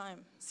any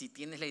time. Si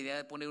tienes la idea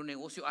de poner un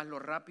negocio, hazlo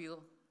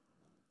rápido.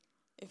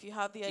 If you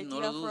have the Y no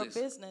idea lo for a dudes.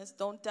 business,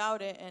 don't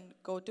doubt it and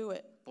go do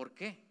it. ¿Por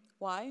qué?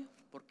 Why?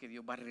 Porque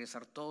Dios va a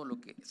regresar todo lo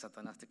que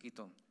Satanás te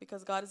quitó.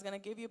 Because God is going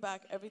to give you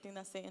back everything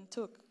that Satan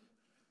took.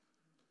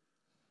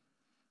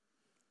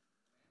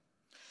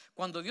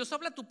 Cuando Dios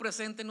habla a tu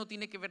presente, no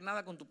tiene que ver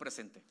nada con tu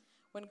presente.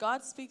 When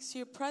God speaks to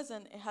your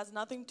present, it has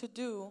nothing to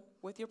do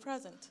with your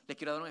present. Les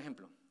quiero dar un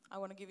ejemplo. I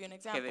want to give you an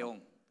example.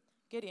 Gedeón.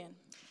 Gideon.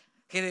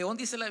 Gedeón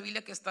dice la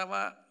Biblia que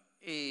estaba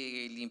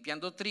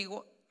limpiando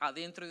trigo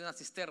adentro de una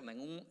cisterna,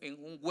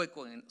 en un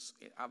hueco en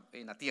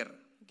la tierra.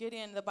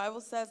 Gideon, the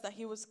Bible says that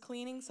he was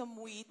cleaning some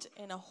wheat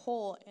in a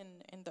hole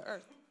in the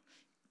earth.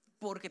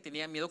 porque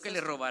tenía miedo que le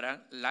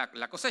robaran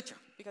la cosecha.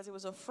 because he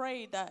was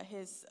afraid that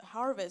his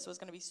harvest was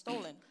going to be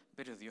stolen.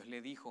 Pero Dios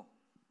le dijo,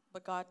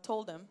 But God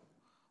told him,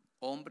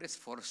 hombre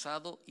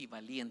esforzado y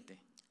valiente.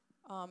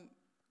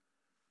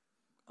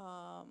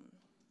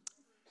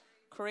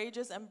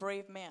 courageous and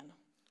brave man.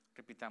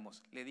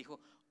 Repitamos, le dijo,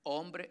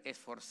 hombre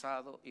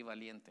esforzado y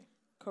valiente.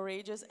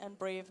 Courageous and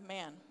brave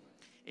man.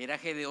 ¿Era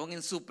Gedeón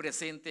en su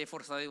presente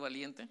esforzado y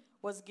valiente?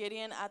 Was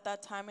Gideon at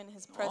that time in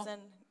his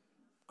present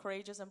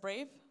courageous and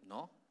brave?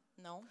 No.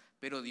 No.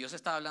 Pero Dios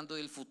estaba hablando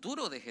del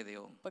futuro de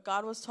Gedeón. But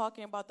God was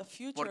talking about the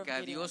future Porque of a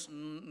Gideon. Dios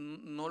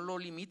no lo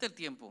limita el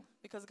tiempo.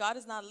 Because God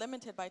is not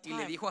limited by Y le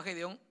time. dijo a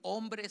Gedeón,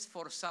 hombre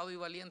esforzado y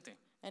valiente.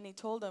 And he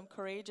told him,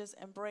 courageous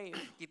and brave.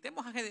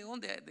 Quitemos a Gedeón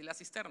de la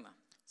cisterna.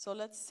 So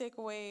let's take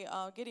away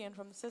Gideon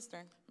from the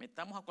cistern.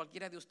 Metamos a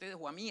cualquiera de ustedes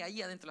o a mí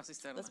ahí adentro de la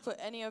cisterna. Let's put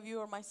any of you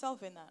or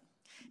myself in that.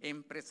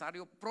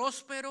 Empresario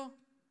próspero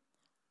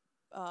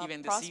y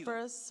bendecido.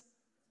 Prosperous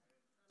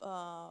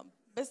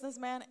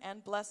businessman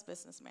and blessed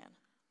businessman.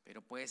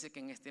 Pero puede ser que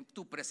en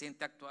tu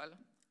presente actual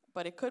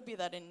But it could be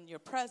that in your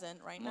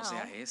present right no now,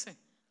 seas ese.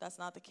 that's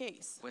not the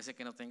case. Puede ser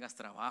que no tengas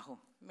trabajo.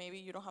 Maybe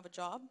you don't have a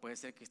job, Puede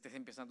ser que estés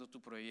empezando tu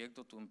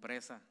proyecto, tu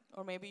empresa.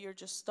 or maybe you're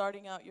just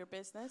starting out your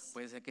business.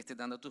 Puede ser que estés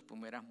dando tus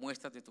primeras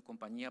muestras de tu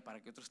compañía para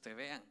que otros te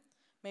vean.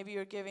 Maybe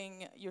you're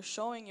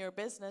showing your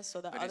business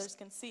so that Pero others es,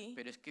 can see.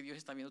 pero es que Dios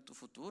está viendo tu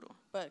futuro.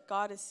 But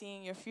God is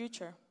seeing your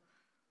future.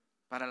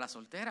 Para las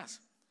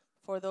solteras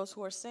For those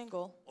who are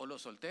single, o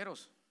los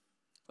solteros.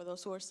 for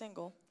those who are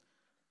single,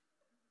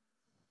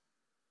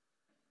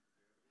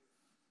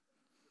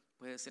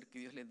 Puede ser que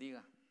Dios les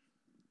diga.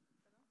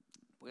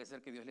 Puede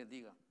ser que Dios les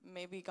diga.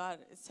 maybe God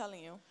is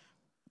telling you,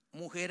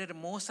 Mujer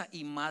hermosa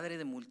y madre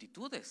de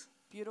multitudes.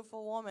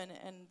 beautiful woman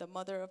and the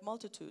mother of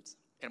multitudes.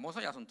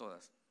 Hermosas ya son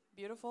todas.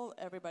 Beautiful,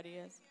 everybody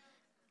is.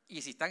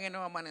 Y si están en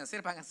Nuevo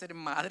Amanecer, van a ser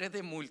madres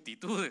de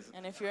multitudes.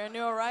 And if you're in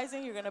New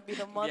Horizon, you're going to be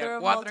the Y mother a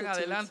of 4 en multitudes.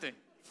 adelante.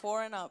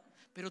 4 and up.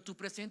 Pero tu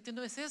presente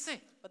no es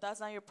ese. But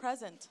that's not your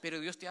present. Pero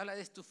Dios te habla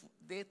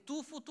de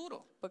tu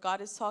futuro. But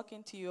God is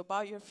talking to you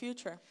about your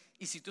future.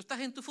 Y si tú estás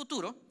en tu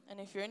futuro And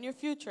if you're in your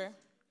future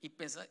y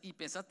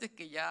pensaste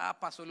que ya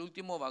pasó el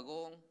último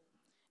vagón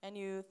and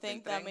you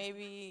think that tren.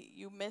 maybe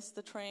you missed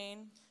the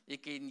train y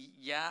que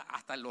ya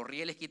hasta los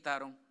rieles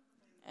quitaron,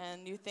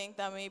 and you think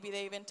that maybe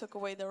they even took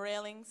away the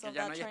railings que of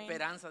ya no that hay train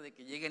esperanza de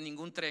que llegue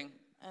ningún tren,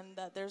 and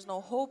that there's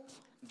no hope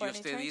for Dios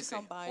any te train to dice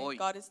come by, hoy,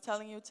 God is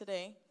telling you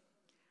today,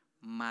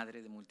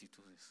 madre de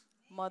multitudes,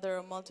 mother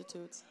of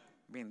multitudes,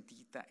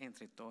 bendita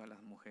entre todas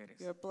las mujeres,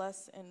 you're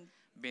blessed and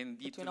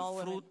bendito between el all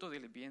women. fruto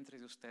del vientre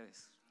de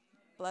ustedes.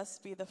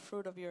 blessed be the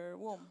fruit of your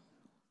womb.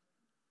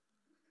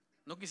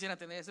 No quisieran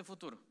tener ese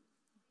futuro,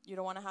 You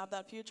don't want to have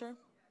that future,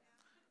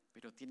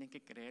 pero tienen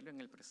que creerlo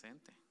en el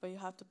presente. but you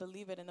have to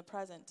believe it in the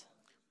present.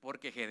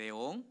 Porque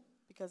Gedeón,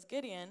 Because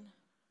Gideon,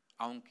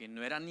 aunque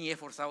no era ni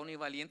esforzado ni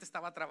valiente,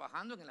 estaba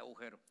trabajando en el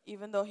agujero.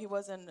 even though he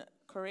wasn't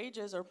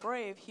courageous or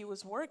brave, he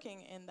was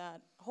working in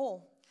that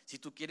hole. Si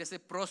tú quieres ser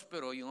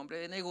próspero y un hombre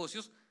de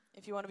negocios,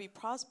 If you want to be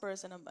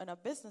prosperous and a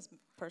business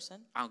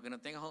person, aunque no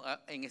tengas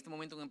en este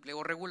momento un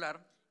empleo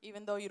regular,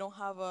 even though you don't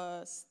have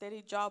a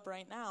steady job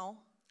right now,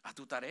 haz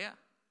tu tarea.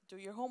 do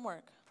your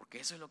homework, Porque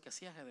eso es lo que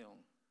hacía Gedeón.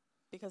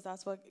 because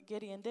that's what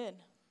Gideon did.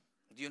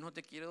 Dios no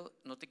te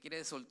quiere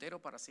de soltero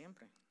para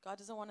siempre. God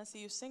doesn't want to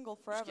see you single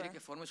Dios forever. quiere que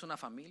formes una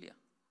familia.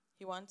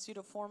 He wants you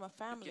to form a Dios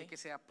family. quiere que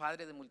seas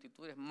padre de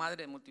multitudes, madre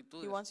de He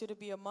multitudes. wants you to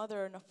be a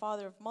mother and a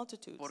father of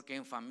multitudes. Porque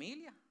en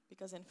familia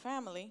Because in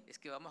family es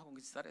que vamos a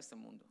conquistar este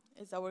mundo.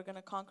 is that we're going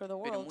to conquer the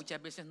Pero world.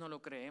 muchas veces no lo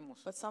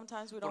creemos. But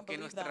sometimes we don't Porque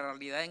believe nuestra that,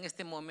 realidad en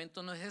este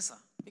momento no es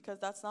esa. because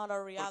that's not our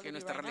Porque reality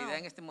nuestra right realidad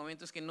en now. este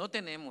momento es que no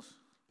tenemos.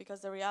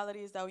 Because the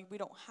reality is that we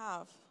don't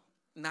have.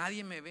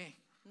 Nadie me ve.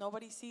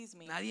 Nobody sees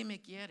me. Nadie me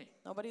quiere.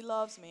 Nobody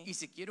loves me. Y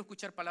si quiero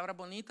escuchar palabras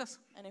bonitas,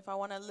 And if I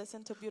want to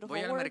listen to beautiful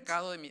voy al words,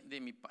 mercado de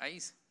mi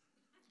país.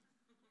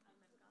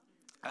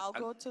 I'll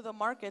go to the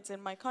markets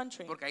in my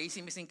country. Porque ahí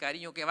sí me dicen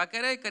cariño, ¿qué va a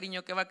querer?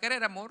 Cariño, ¿qué va a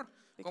querer, amor?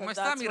 ¿Cómo Because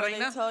está, that's mi where they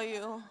reina? tell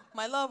you,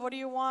 my love, what do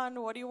you want?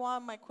 What do you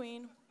want, my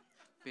queen?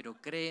 Pero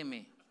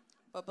créeme,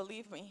 But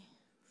believe me,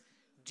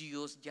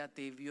 Dios ya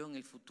te vio en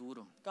el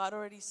futuro. God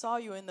already saw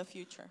you in the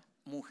future.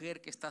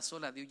 Mujer que está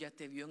sola, Dios ya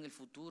te vio en el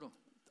futuro.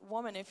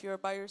 Woman, if you're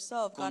by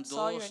yourself, Con God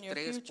saw you 2, in your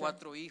 3, future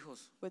 4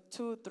 hijos. with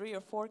 2, 3,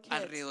 or 4 kids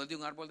Alrededor de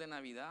un árbol de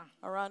Navidad.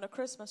 around a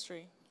Christmas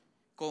tree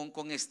Con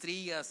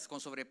estrías, con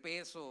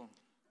sobrepeso,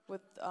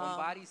 with con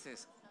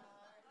varices.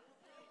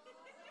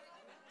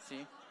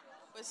 ¿Sí?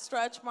 with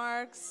stretch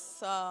marks,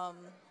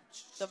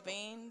 the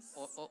veins,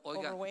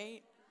 Oiga.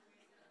 overweight.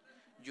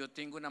 Yo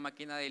tengo una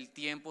máquina del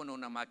tiempo, no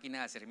una máquina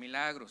de hacer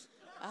milagros.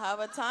 I have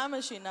a time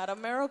machine, not a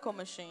miracle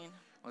machine.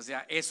 O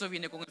sea, eso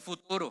viene con el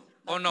futuro,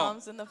 That ¿o no?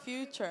 comes in the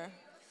future.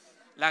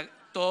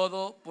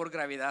 Todo por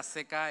gravedad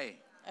se cae.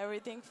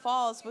 Everything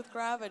falls with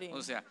gravity.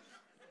 O sea,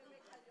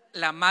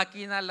 la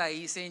máquina la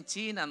hice en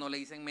China, no la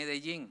hice en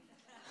Medellín.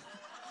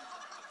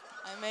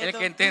 I made El the-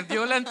 que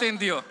entendió, la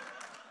entendió.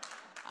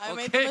 I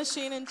made Okay. the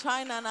machine in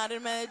China, not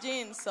in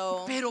Medellín,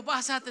 so Pero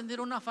vas a tener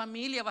una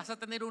familia, vas a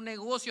tener un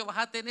negocio, vas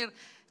a tener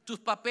tus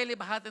papeles,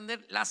 vas a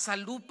tener la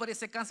salud para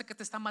ese cáncer que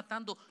te está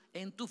matando.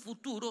 En tu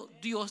futuro,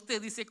 Dios te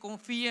dice,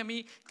 confía en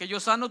mí, que yo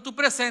sano tu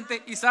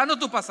presente y sano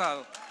tu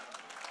pasado.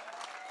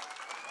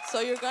 So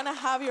you're going to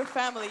have your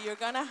family. You're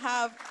going to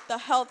have the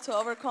health to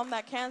overcome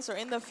that cancer.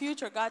 In the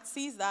future, God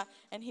sees that,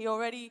 and He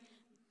already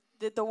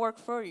did the work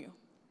for you.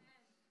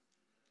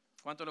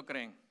 ¿Cuántos lo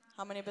creen?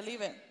 How many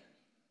believe it?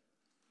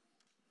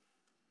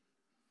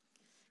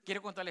 Quiero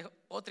contarles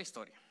otra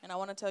historia. And I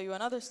want to tell you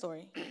another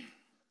story.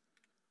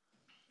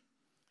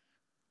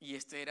 Y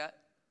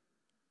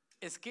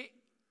es que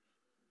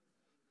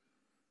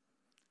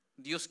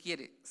Dios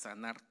quiere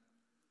sanar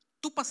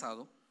tu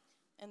pasado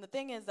And the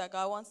thing is that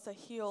God wants to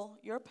heal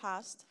your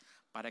past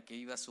para que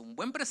vivas un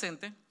buen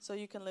presente so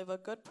you can live a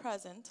good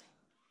present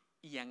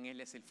y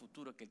anheles el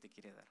futuro que Él te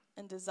quiere dar.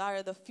 and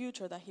desire the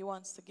future that He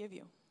wants to give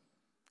you.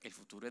 El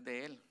futuro es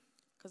de Él.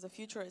 Because the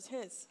future is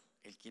His.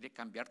 Él quiere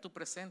cambiar tu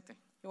presente,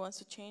 He wants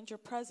to change your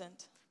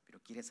present, pero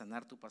quiere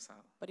sanar tu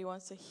pasado. but He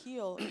wants to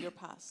heal your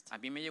past. A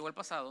mí me llegó el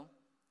pasado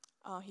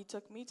He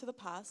took me to the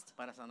past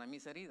para sanar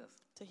mis heridas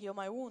to heal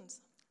my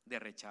wounds de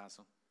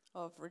rechazo.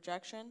 of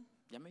rejection.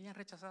 Ya me habían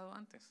rechazado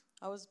antes,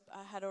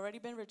 I had already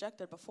been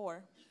rejected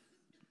before,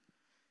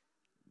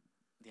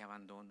 de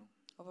abandono,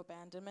 of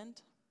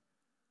abandonment,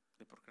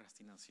 de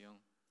procrastinación,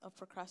 of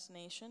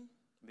procrastination,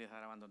 de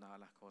dejar abandonadas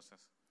las cosas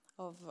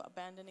of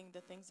abandoning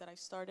the things that I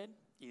started,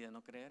 y de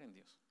no creer en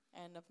Dios.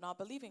 and of not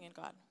believing in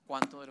God.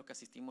 ¿Cuántos de los que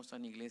asistimos a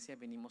una iglesia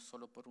venimos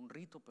solo por un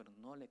rito, pero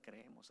no le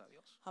creemos a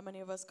Dios? How many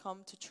of us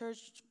come to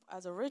church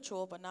as a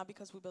ritual, but not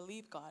because we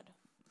believe God?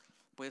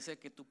 Puede ser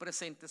que tu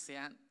presente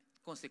sean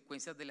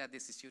consecuencias de las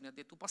decisiones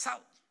de tu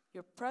pasado,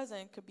 Your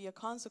present could be a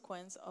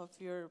consequence of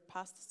your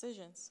past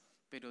decisions.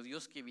 pero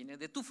Dios que viene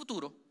de tu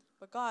futuro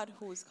But God,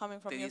 who is coming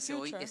from te your dice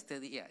hoy, future, este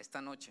día, esta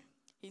noche,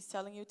 He's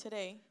telling you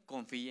today,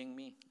 confía en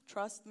mí,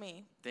 trust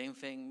me, ten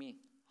fe en mí,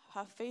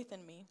 have faith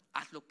in me,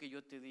 haz lo que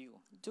yo te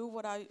digo, do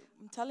what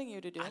I'm telling you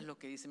to do, haz lo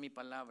que dice mi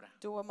palabra,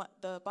 do what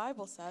the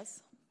Bible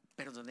says,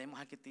 perdonemos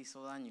al que te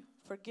hizo daño,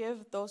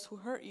 forgive those who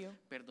hurt you,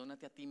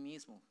 perdónate a ti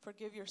mismo,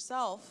 forgive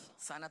yourself,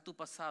 sana tu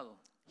pasado,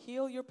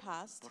 heal your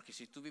past, porque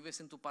si tú vives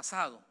en tu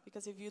pasado,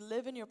 because if you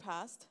live in your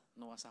past,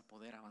 no vas a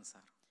poder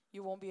avanzar.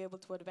 you won't be able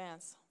to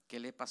advance. ¿Qué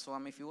le pasó a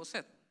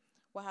Mefiboset?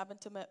 What happened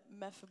to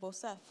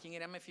Mephibosheth? ¿Quién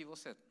era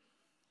Mefiboset?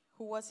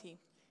 Who was he?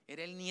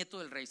 Era el nieto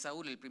del rey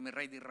Saúl, el primer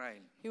rey de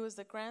Israel. He was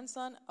the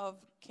grandson of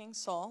King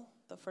Saul,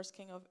 the first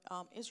king of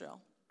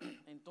Israel.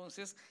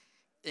 Entonces,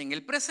 en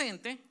el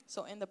presente,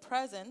 So in the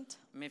present,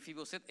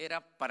 Mefiboset era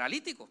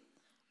paralítico,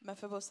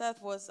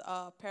 Mephibosheth was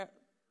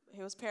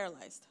he was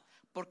paralyzed.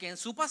 porque en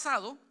su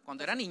pasado,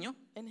 cuando era niño,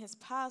 In his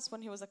past,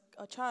 when he was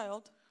a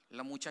child,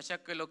 la muchacha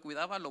que lo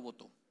cuidaba lo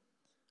botó.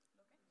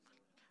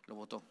 Lo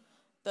botó.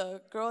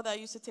 the girl that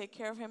used to take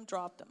care of him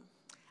dropped him.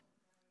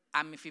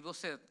 A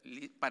Mefiboset,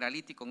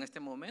 paralítico en este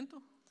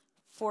momento,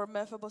 For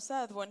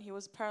Mephibosheth, when he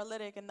was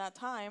paralytic in that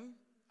time,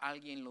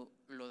 alguien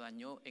lo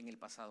dañó en el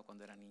pasado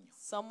cuando era niño.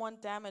 someone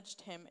damaged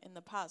him in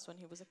the past when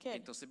he was a kid.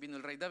 Entonces vino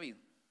el rey David,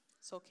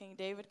 So King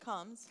David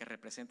comes. que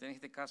representa en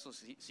este caso,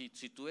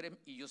 si tú eres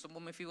y yo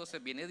somos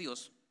Mefiboset, viene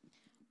Dios,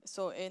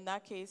 So in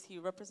that case, he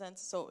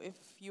represents, so if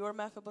you are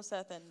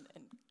Mephibosheth and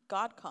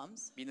God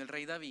comes, vino el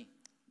rey David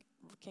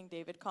King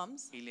David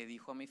comes y le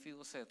dijo a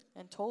Mefiboset,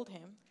 and told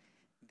him,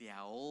 de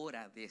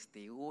ahora,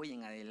 desde hoy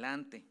en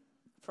adelante,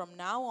 from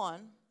now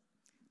on,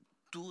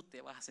 tú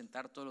te vas a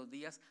sentar todos los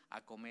días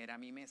a comer a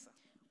mi mesa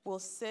we'll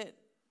sit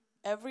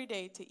every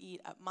day to eat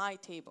at my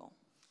table.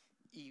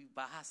 y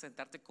vas a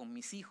sentarte con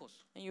mis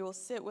hijos And you will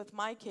sit with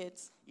my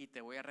kids, y te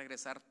voy a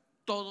regresar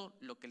todo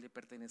lo que le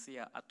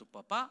pertenecía a tu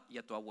papá y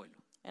a tu abuelo.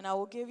 and I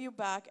will give you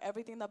back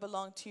everything that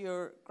belonged to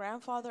your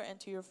grandfather and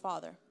to your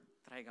father.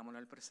 Traigámoslo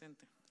al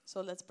presente. So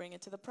let's bring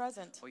it to the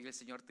present. Hoy el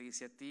Señor te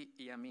dice a ti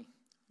y a mí,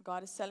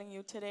 God is telling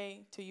you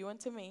today, to you and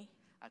to me,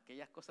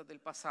 aquellas cosas del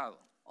pasado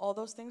all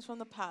those things from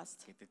the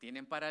past que te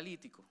tienen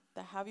paralítico,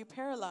 that have you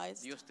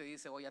paralyzed. Dios te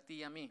dice hoy a ti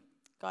y a mí,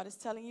 God is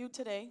telling you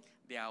today,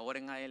 de ahora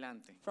en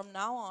adelante, from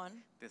now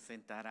on, te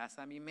sentarás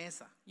a mi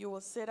mesa, you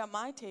will sit at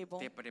my table.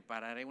 te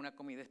prepararé una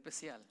comida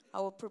especial, I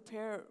will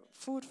prepare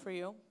food for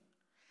you.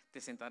 te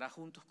sentarás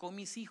juntos con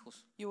mis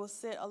hijos You will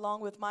sit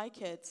along with my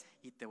kids,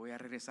 y te voy a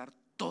regresar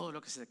todo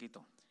lo que se te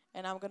quitó.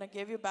 and I'm going to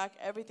give you back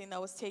everything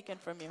that was taken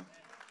from you.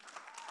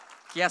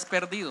 ¿Qué has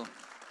perdido?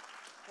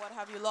 What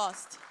have you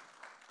lost?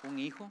 Un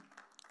hijo,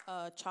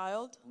 A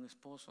child, un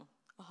esposo,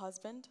 a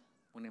husband,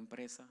 una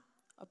empresa,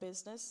 a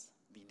business,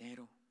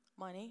 dinero,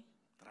 money,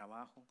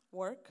 trabajo,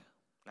 work,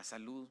 la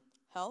salud.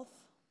 health.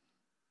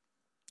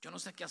 Yo no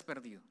sé qué has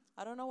perdido,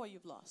 I don't know what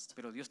you've lost,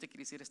 pero Dios te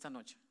quiere decir esta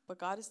noche but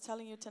God is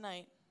telling you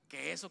tonight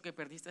que eso que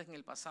perdiste en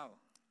el pasado,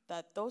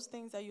 that those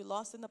things that you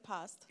lost in the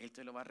past, Él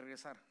te lo va a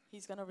regresar.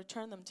 He's going to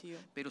return them to you.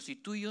 Pero si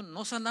tú y yo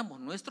no sanamos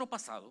nuestro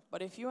pasado,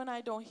 But if you and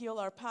I don't heal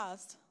our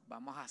past,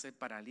 vamos a ser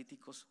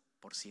paralíticos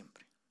por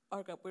siempre.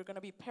 we're going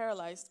to be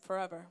paralyzed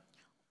forever.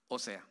 O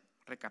sea,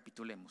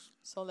 recapitulemos.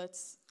 So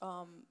let's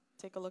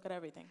take a look at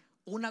everything.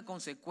 Una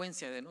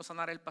consecuencia de no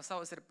sanar el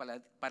pasado es ser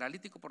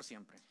paralítico por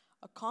siempre.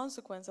 A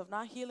consequence of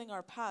not healing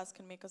our past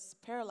can make us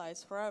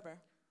paralyzed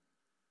forever.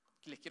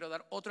 Les quiero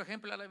dar otro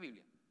ejemplo de la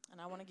Biblia. And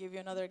I want to give you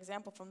another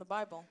example from the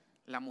Bible.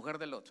 La mujer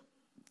de Lot.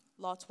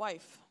 Lot's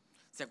wife.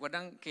 ¿Se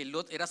acuerdan que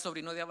Lot era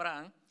sobrino de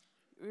Abraham?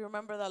 You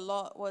remember that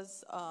Lot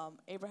was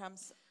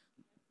Abraham's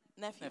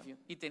nephew.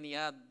 Y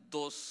tenía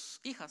 2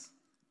 hijas.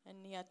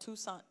 And he had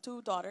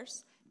two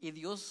daughters. Y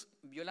Dios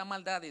vio la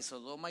maldad de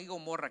Sodoma y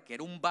Gomorra, que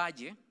era un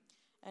valle.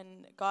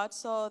 And God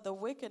saw the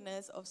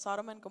wickedness of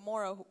Sodom and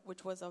Gomorrah,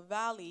 which was a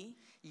valley.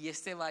 Y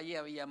este valle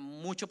había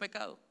mucho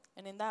pecado.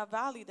 And in that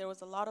valley there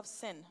was a lot of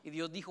sin. Y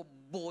Dios dijo,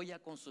 voy a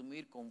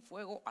consumir con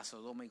fuego a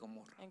Sodoma y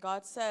Gomorra. And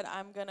God said,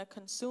 I'm going to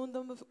consume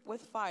them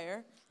with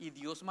fire. Y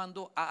Dios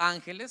mandó a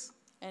ángeles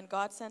And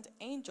God sent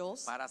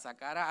angels para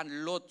sacar a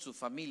Lot, su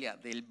familia,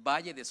 del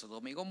valle de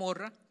Sodoma y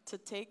Gomorra to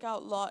take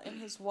out Lot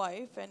and his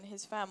wife and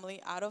his family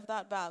out of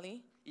that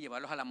valley y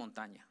llevarlos a la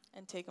montaña.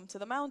 and take them to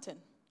the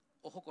mountain.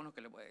 Ojo con lo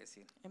que les voy a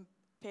decir. And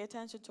pay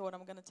attention to what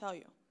I'm going to tell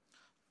you.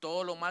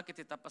 Todo lo mal que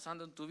te está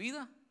pasando en tu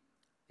vida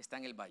está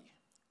en el valle.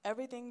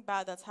 Everything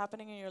bad that's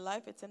happening in your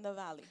life, it's in the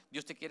valley.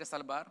 Dios te quiere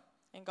salvar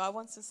And God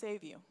wants to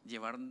save you,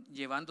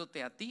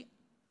 llevándote a ti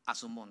a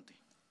su monte.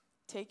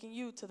 taking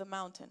you to the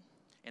mountain.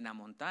 En la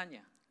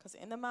montaña Because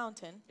in the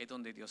mountain es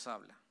donde Dios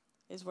habla.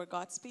 is where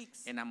God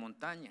speaks. En la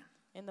montaña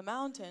In the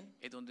mountain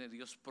es donde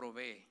Dios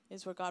provee.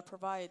 is where God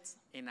provides.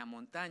 En la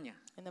montaña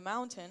In the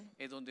mountain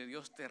es donde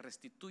Dios te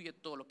restituye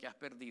todo lo que has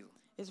perdido.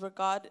 is where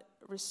God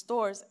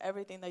restores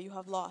everything that you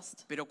have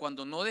lost. Pero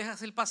cuando no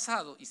dejas el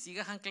pasado y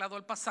sigas anclado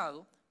al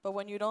pasado, But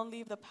when you don't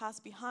leave the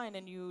past behind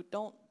and you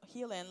don't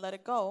heal it and let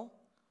it go,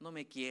 no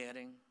me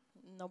quieren,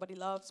 nobody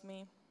loves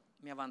me,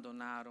 me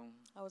abandonaron,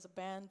 I was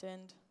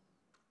abandoned,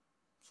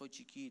 soy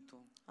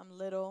chiquito, I'm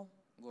little,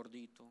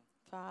 gordito,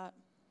 fat,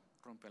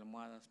 rompe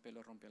almohadas,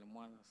 pelo rompe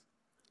almohadas.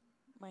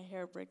 my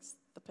hair breaks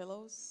the O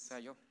pillows, sea,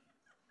 yo.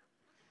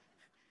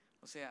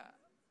 O sea,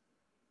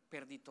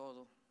 perdí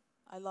todo.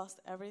 I lost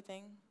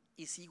everything,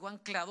 Y sigo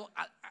anclado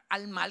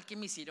al mal que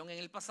me hicieron en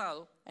el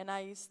pasado. and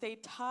I stay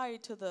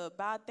tied to the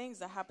bad things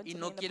that happened Y to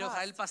me no in the quiero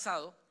dejar el past.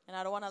 pasado And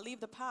I don't want to leave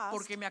the past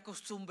porque me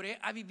acostumbré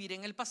a vivir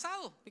en el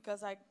pasado.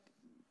 because I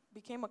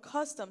became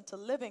accustomed to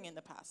living in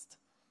the past.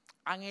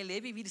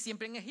 Anhelé vivir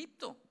siempre en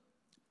Egipto.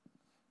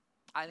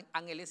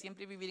 Anhelé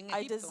siempre vivir en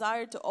I Egipto.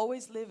 desired to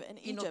always live in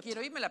Y no Egypt,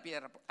 quiero irme a la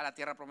tierra and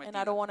I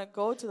prometida. don't want to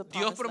go to the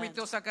Dios promised prometió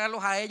land.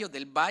 sacarlos a ellos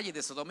del valle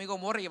de Sodoma y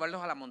Gomorra y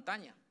llevarlos a la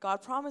montaña.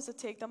 God promised to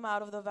take them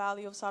out of the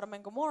valley of Sodom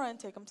and Gomorrah and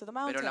take them to the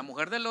Pero la mountain.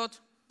 mujer de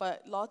Lot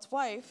But Lot's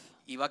wife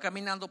iba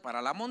caminando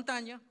para la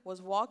montaña, was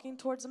walking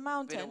towards the pero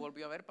mountain,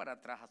 volvió a ver para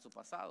atrás a su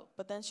pasado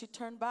but then she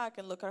turned back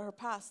and looked at her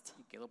past,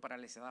 y quedó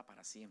paralizada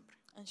para siempre.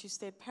 and she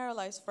stayed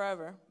paralyzed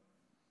forever.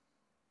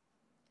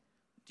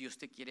 Dios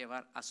te quiere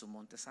llevar a su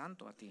monte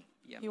santo, a ti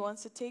y a He mí.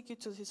 wants to take you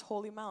to his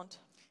holy mount,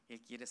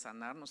 Él quiere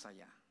sanarnos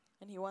allá.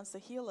 and he wants to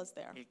heal us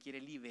there. Él quiere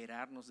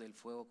liberarnos del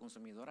fuego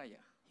consumidor allá.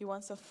 He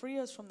wants to free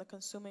us from the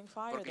consuming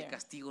fire Porque el there,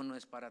 castigo no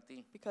es para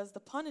ti. because the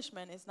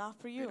punishment is not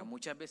for Pero you.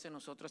 muchas veces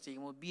nosotros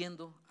seguimos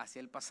viendo hacia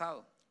el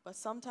pasado But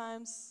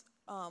sometimes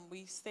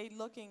we stay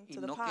looking y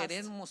to the no past,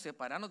 queremos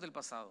separarnos del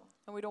pasado.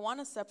 and we don't want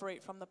to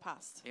separate from the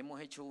past.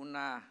 Hemos hecho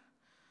una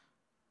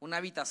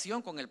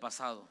habitación con el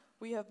pasado.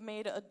 We have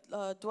made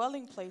a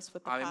dwelling place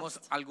with the Habemos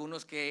past.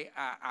 algunos que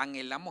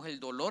anhelamos el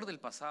dolor del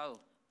pasado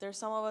There's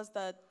some of us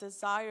that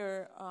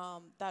desire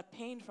that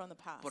pain from the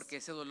past, porque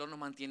ese dolor nos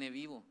mantiene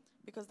vivo.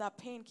 because that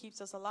pain keeps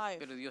us alive.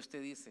 Pero Dios te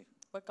dice,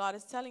 But God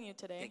is telling you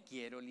te today,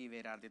 quiero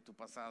liberar de tu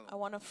pasado. I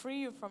want to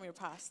free you from your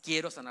past.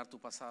 Quiero sanar tu I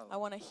pasado.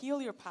 want to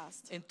heal your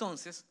past.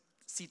 Entonces,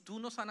 si tú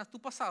no sanas tu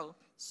pasado,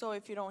 So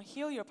if you don't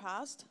heal your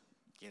past,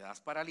 quedas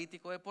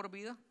paralítico de por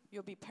vida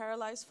you'll be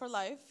paralyzed for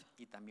life,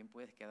 y también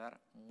puedes quedar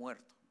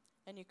muerto.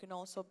 and you can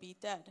also be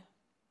dead.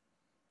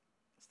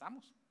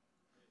 ¿Estamos?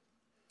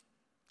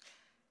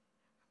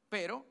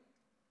 Pero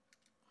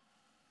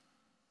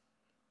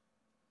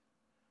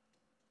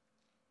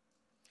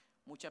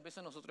muchas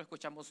veces nosotros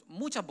escuchamos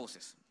muchas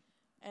voces.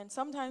 And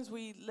sometimes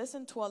we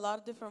listen to a lot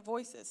of different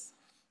voices.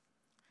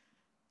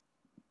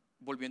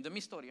 Volviendo a mi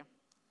historia,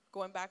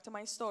 Going back to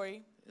my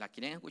story, ¿la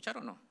quieren escuchar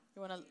o no?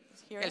 you want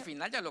to hear El it?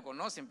 final ya lo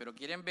conocen, pero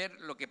quieren ver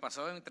lo que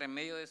pasó entre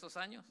medio de esos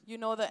años. You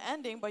know the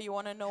ending, but you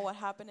want to know what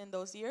happened in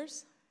those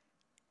years?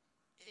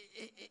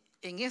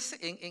 En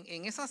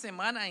esa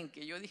semana en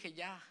que yo dije,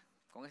 ya,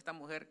 con esta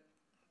mujer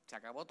se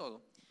acabó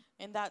todo,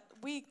 In that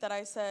week that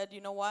I said,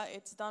 you know what,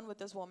 it's done with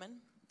this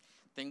woman.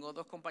 tengo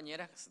 2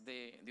 compañeras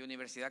de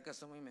universidad que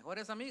son mis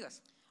mejores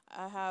amigas.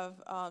 I have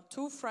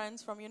 2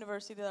 friends from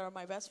university that are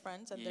my best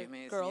friends, and Y they're ellos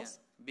me girls.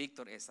 decían,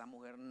 Víctor, esa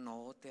mujer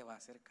no te va a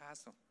hacer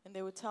caso. And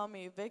they would tell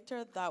me,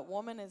 Victor, that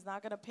woman is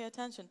not going to pay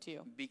attention to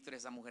you. Víctor,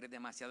 esa mujer es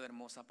demasiado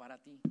hermosa para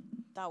ti.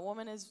 That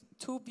woman is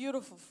too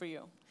beautiful for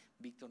you.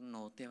 Víctor,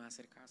 no te va a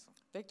hacer caso.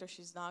 Victor,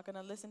 she's not going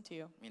to listen to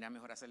you. Mira,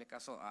 mejor hacerle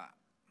caso a...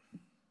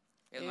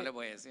 Eso no le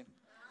voy a decir.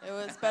 It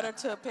was better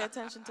to pay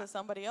attention to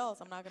somebody else.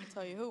 I'm not going to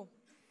tell you who.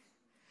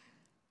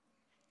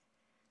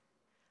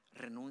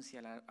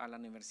 Renuncia a la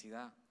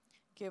universidad.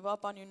 Give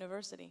up on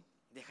university.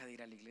 Deja de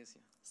ir a la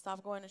iglesia.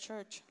 Stop going to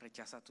church.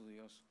 Rechaza a tu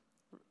Dios.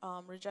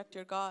 Reject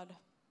your God.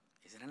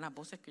 Esas eran las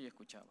voces que yo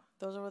escuchaba.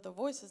 Those were the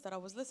voices that I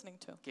was listening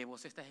to. ¿Qué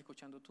voces estás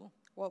escuchando tú?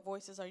 What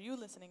voices are you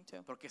listening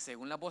to? Porque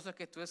según las voces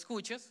que tú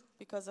escuches,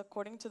 Because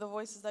according to the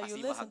voices that you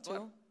así vas a listen to,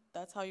 actuar.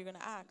 that's how you're going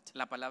to act.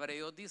 La palabra de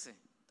Dios dice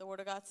The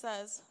Word of God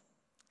says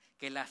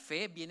que la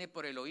fe viene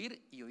por el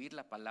oír y oír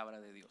la palabra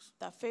de Dios.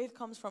 that faith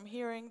comes from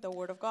hearing the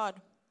Word of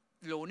God.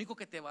 Lo único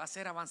que te va a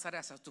hacer avanzar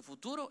hacia tu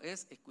futuro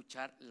es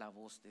escuchar la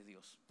voz de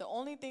Dios. The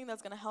only thing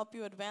that's going to help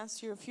you advance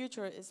to your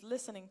future is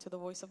listening to the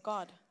voice of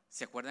God.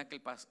 ¿Se acuerdan que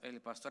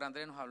el pastor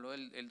Andrés nos habló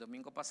el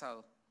domingo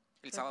pasado,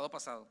 el sábado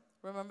pasado?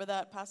 Remember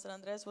that Pastor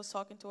Andres was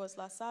talking to us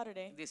last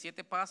Saturday De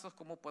 7 pasos,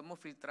 cómo podemos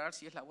filtrar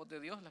si es la voz de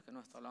Dios la que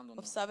nos está hablando o no.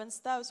 of 7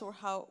 steps or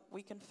how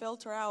we can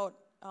filter out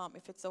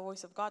if it's the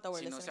voice of God that we're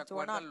Si no se listening to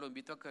or not. acuerdan, lo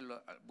invito a que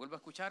vuelva a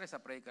escuchar esa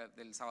prédica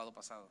del sábado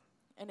pasado.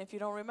 And if you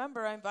don't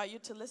remember, I invite you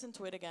to listen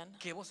to it again.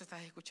 ¿Qué voz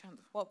estás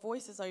escuchando? What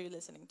voices are you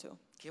listening to?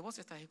 ¿Qué voz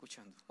estás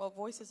escuchando? What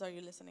voices are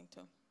you listening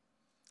to?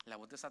 ¿La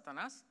voz de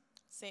Satanás?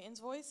 Satan's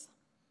voice,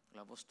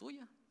 ¿La voz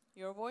tuya?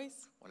 your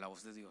voice, ¿O la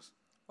voz de Dios?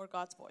 or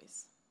God's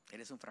voice?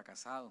 Eres un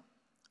fracasado.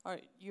 Or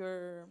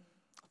you're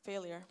a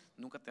failure.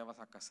 Nunca te vas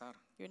a casar.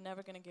 You're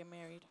never going to get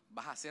married.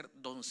 Vas a ser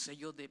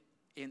doncello de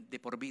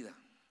por vida.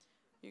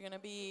 You're going to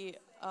be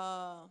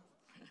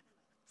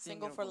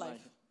single for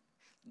life.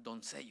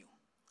 Doncello.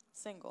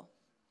 Single.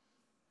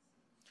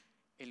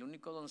 El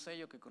único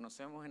doncello que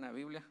conocemos en la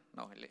Biblia,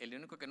 no, el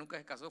único que nunca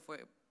se casó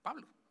fue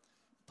Pablo.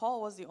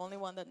 Paul was the only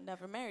one that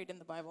never married in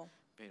the Bible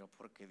Pero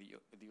porque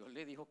Dios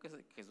le dijo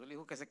Jesús le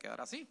dijo que se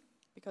quedara así.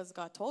 because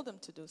God told him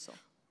to do so.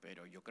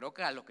 Pero yo creo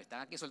que a los que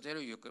están aquí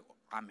solteros,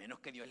 a menos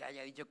que Dios le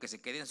haya dicho que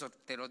se queden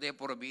solteros de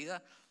por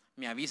vida,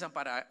 me avisan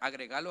para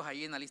agregarlos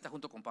ahí en la lista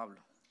junto con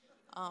Pablo.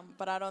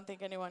 But I don't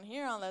think anyone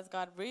here, unless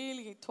God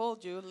really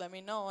told you, let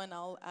me know and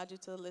I'll add you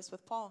to the list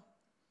with Paul.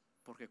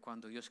 Porque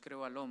cuando Dios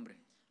creó al hombre,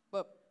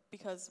 But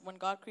because when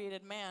God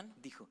created man,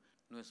 dijo,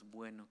 no es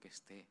bueno que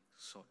esté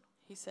solo.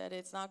 he said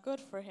it's not good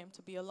for him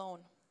to be alone.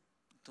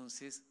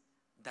 Entonces,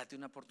 date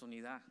una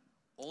oportunidad,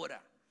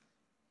 ora,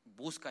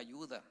 busca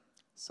ayuda.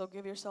 So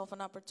give yourself an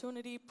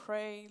opportunity,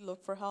 pray,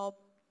 look for help.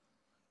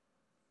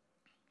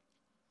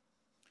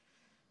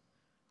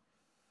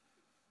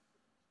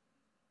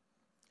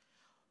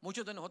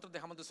 Muchos de nosotros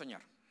dejamos de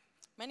soñar.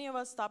 Many of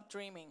us stop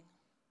dreaming.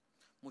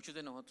 Muchos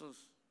de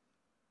nosotros,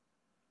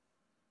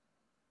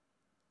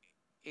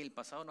 el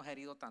pasado nos ha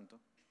herido tanto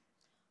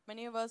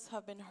Many of us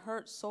have been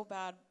hurt so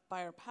bad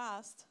by our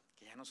past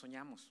que ya no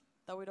soñamos,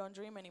 that we don't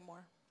dream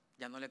anymore.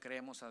 ya no le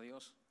creemos a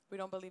Dios. We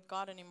don't believe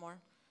God anymore.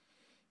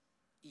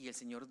 Y el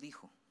Señor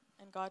dijo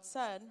And God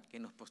said que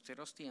en los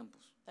posteros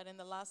tiempos, that in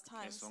the last que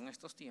times, son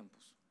estos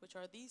tiempos, which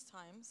are these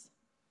times,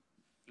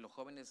 los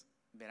jóvenes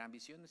verán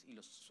visiones y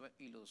los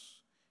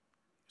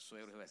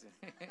suegros, iba a decir,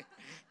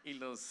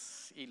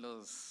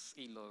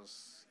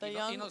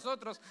 y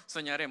nosotros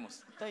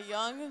soñaremos. the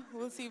young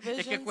will see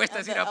visions que cuesta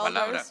and decir the la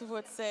palabra. elders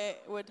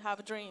would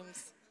have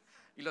dreams.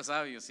 Y los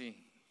sabios, sí,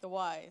 The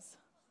wise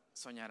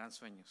soñarán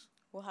sueños.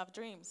 will have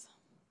dreams.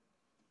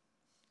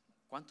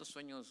 ¿Cuántos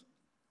sueños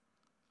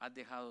has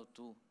dejado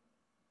tú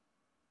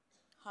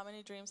How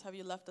many dreams have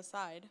you left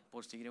aside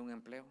por seguir un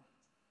empleo?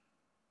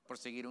 Por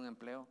seguir un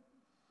empleo.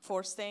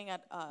 for staying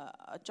at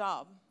a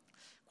job?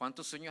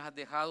 ¿Cuántos sueños has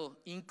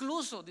dejado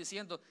incluso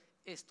diciendo,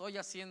 estoy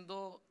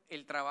haciendo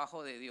el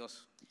trabajo de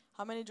Dios?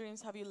 How many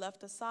dreams have you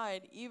left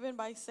aside even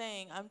by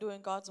saying, I'm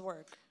doing God's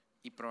work?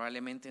 Y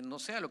probablemente no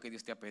sea lo que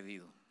Dios te ha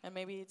pedido. And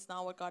maybe it's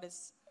not what God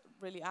is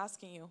really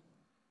asking you.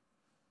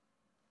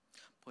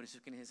 Por eso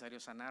es que es necesario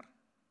sanar.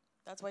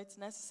 That's why it's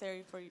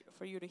necessary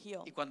for you to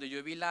heal. Y cuando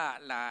yo vi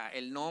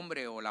el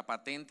nombre o la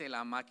patente,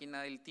 la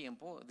máquina del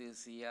tiempo,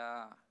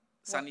 decía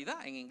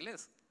sanidad en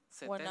inglés,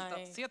 When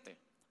 77.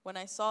 When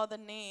I saw the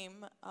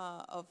name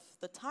of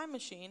the time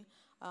machine,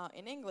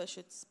 in English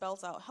it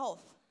spells out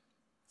health,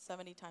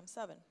 70 times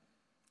 7.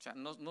 O sea,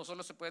 no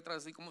solo se puede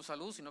traducir como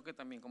salud, sino que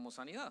también como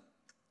sanidad.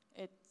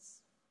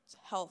 It's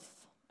health,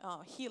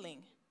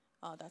 healing.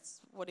 That's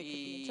what it could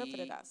be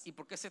interpreted as. ¿Y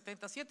por qué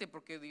 77?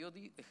 Porque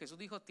Jesús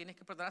dijo, tienes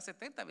que perdonar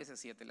 70 veces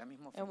 7, la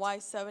misma And ofensa. why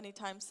 70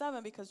 times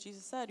 7? Because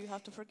Jesus said you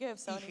have to forgive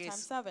 70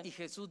 times 7. Y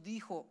Jesús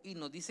dijo, y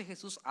nos dice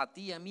Jesús a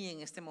ti y a mí en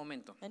este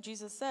momento, And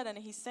Jesus said, and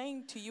he's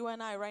saying to you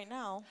and I right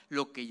now,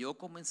 lo que yo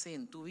comencé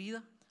en tu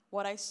vida,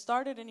 what I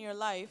started in your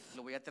life,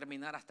 lo voy a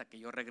terminar hasta que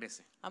yo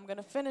regrese. I'm going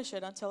to finish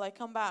it until I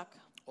come back.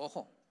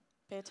 Ojo,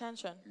 Pay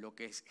attention. lo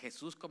que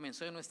Jesús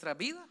comenzó en nuestra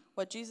vida,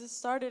 What Jesus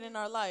started in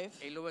our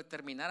life, Él lo va a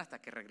terminar hasta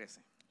que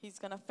regrese. he's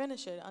going to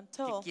finish it ¿Qué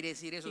until quiere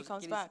decir eso? he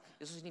comes back.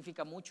 Eso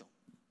significa mucho.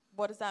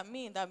 What does that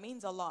mean? That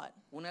means a lot.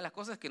 Una de las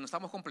cosas es que no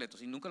estamos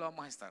completos y nunca lo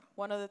vamos a estar.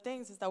 One of the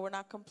things is that we're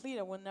not complete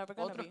and we're never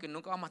going to Otro es que be.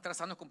 nunca vamos a estar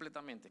sanos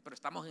completamente, pero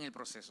estamos en el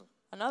proceso.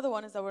 Another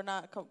one is that we're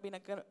not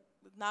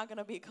going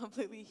to be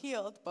completely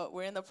healed, but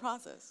we're in the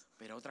process.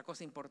 Pero otra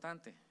cosa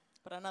importante,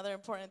 But another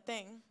important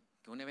thing,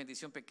 que una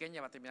bendición pequeña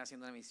va a terminar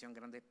siendo una bendición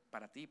grande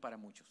para ti y para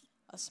muchos,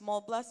 a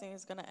small blessing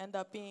is going to end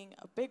up being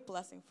a big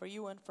blessing for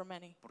you and for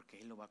many, porque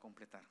Él lo va a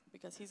completar.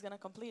 because he's going to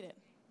complete it.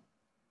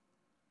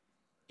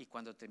 Y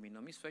cuando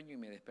terminó mi sueño y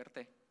me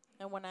desperté,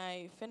 And when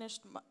I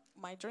finished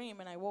my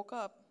dream and I woke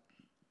up,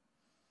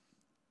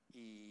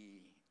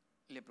 Y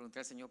le pregunté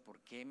al Señor por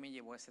qué me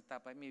llevó a esa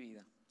etapa en mi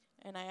vida.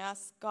 And I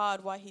asked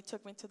God why He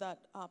took me to that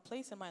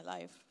place in my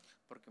life.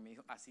 Porque me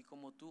dijo, así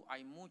como tú,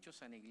 hay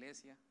muchos en la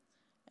iglesia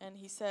And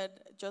He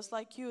said, just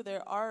like you,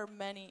 there are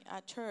many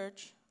at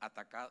church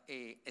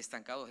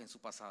estancados en su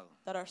pasado.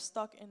 that are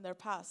stuck in their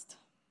past.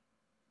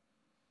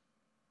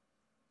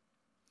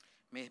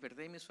 Me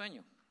desperté de mi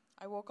sueño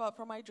I woke up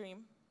from my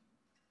dream,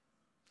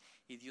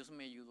 y Dios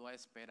me ayudó a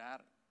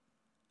esperar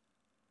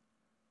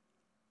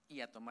y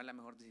a tomar la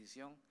mejor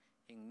decisión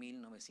en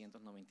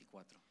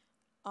 1994.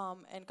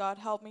 and God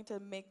helped me to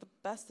make the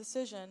best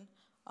decision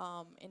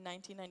in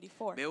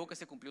 1994. Veo que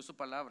se cumplió su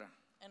palabra.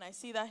 And I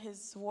see that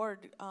His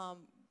word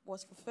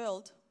was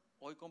fulfilled.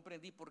 Hoy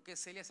comprendí por qué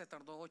Celia se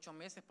tardó 8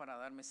 meses para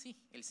darme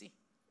el sí.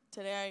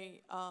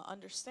 Today I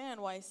understand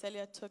why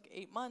Celia took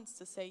 8 months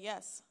to say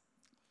yes.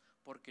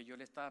 Porque yo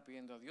le estaba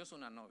pidiendo a Dios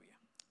una novia,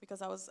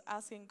 Because I was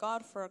asking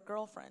God for a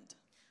girlfriend,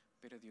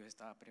 pero Dios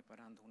estaba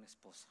preparando una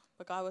esposa.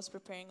 but God was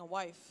preparing a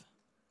wife.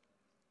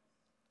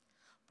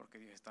 Porque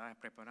Dios estaba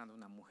preparando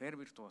una mujer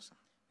virtuosa.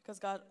 Because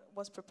God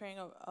was preparing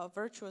a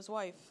virtuous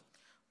wife.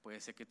 Puede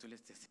ser que tú le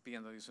estés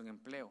pidiendo a Dios un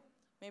empleo,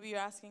 Maybe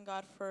you're asking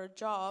God for a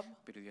job,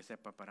 pero Dios está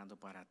preparando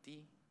para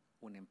ti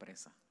una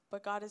empresa.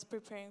 but God is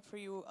preparing for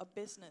you a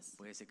business.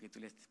 Puede ser que tú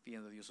le estés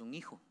pidiendo a Dios un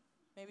hijo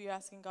Maybe you're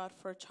asking God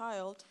for a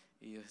child,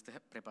 y Dios está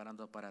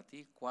preparando para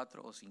ti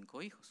 4 o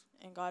 5 hijos.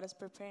 and God is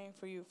preparing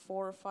for you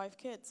 4 or 5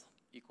 kids.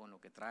 Y con lo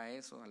que trae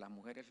eso a las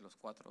mujeres, los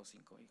 4 o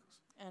 5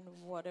 hijos. And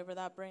whatever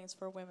that brings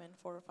for women,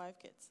 4 or 5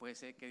 kids. Puede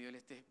ser que Dios le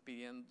estés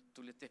pidiendo,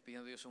 tú le estés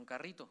pidiendo a Dios un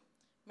carrito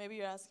Maybe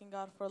you're asking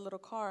God for a little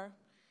car,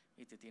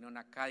 y te tiene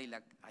una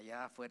Cadillac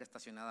allá afuera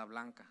estacionada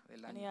blanca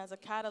del and He año. has a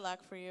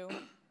Cadillac for you.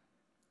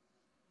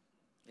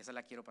 Esa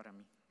la quiero para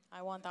mí.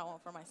 I want that one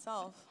for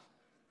myself.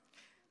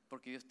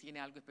 Porque Dios tiene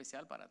algo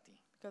especial para ti.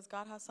 Because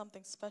God has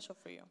something special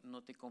for you.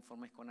 No te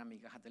conformes con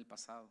amigajas del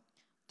pasado.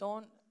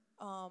 Don't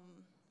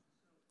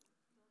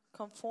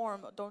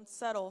conform, don't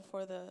settle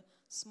for the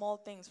small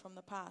things from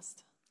the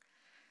past.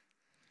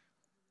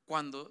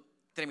 Cuando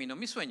terminó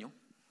mi sueño,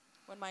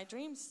 When my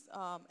dreams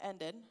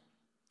ended,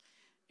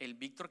 el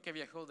Víctor que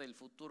viajó del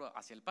futuro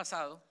hacia el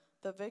pasado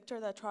the Victor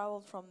that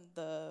traveled from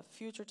the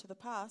future to the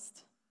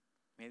past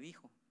me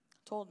dijo,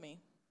 told me,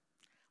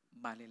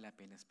 vale la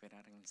pena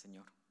esperar en el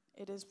Señor.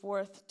 it is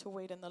worth to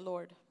wait in the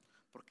Lord.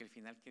 Porque el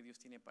final que Dios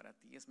tiene para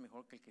ti es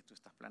mejor que el que tú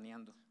estás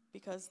planeando.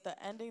 Because the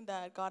ending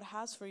that God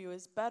has for you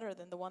is better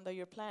than the one that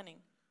you're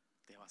planning.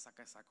 Te vas a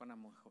casar con la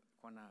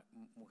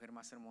mujer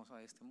más hermosa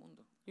de este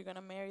mundo. You're going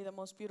to marry the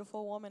most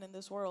beautiful woman in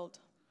this world.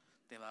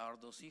 Te va a dar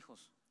 2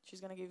 hijos, She's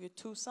going to give you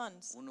 2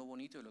 sons, uno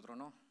bonito y el otro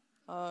no.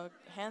 a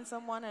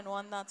handsome one and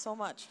one not so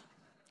much.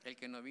 El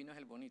que no vino es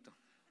el bonito.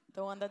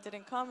 The one that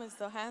didn't come is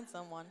the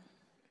handsome one.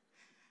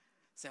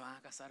 Se van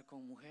a casar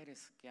con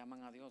mujeres que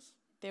aman a Dios.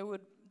 They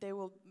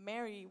will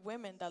marry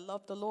women that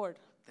love the Lord.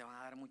 Te van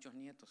a dar muchos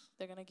nietos.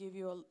 They're going to give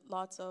you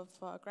lots of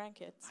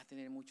grandkids. Vas a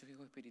tener muchos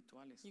hijos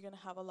espirituales. You're going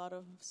to have a lot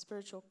of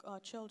spiritual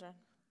children.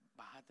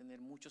 Vas a tener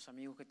muchos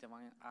amigos que te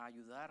van a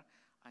ayudar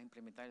a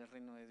implementar el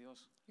reino de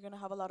Dios. You're going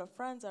to have a lot of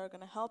friends that are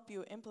going to help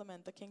you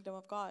implement the kingdom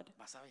of God.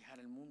 Vas a viajar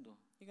el mundo.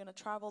 You're going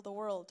to travel the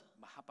world.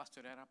 Vas a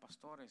pastorear a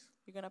pastores.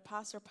 You're going to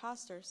pastor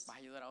pastors. Vas a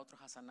ayudar a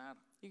otros a sanar.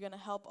 You're going to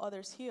help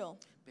others heal.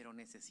 Pero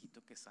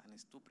necesito que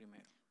sanes tú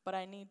primero. But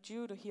I need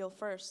you to heal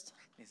first.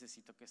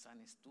 Necesito que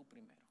sanes tú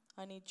primero.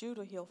 I need you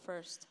to heal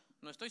first.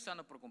 No estoy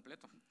sano por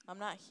completo. I'm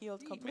not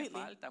healed Sí, me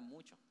completely. falta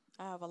mucho.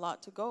 I have a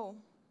lot to go.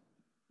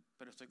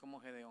 Pero estoy como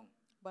Gedeón,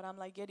 But I'm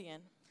like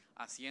Gideon,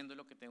 haciendo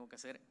lo que tengo que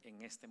hacer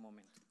en este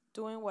momento.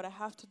 doing what I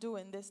have to do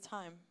in this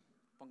time.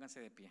 Pónganse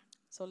de pie.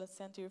 So let's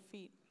stand to your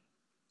feet.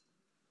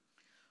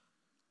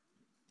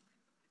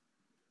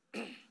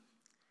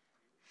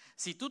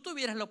 Si tú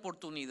tuvieras la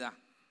oportunidad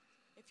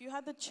If you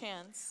had the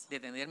chance de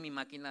tener mi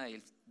máquina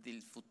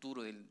del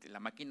futuro, de la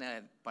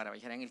máquina para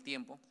viajar en el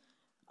tiempo,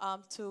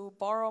 to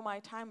borrow my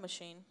time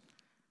machine,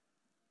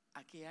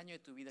 ¿a qué año de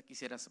tu vida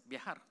quisieras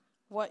viajar?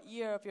 what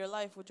year of your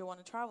life would you want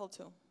to travel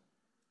to?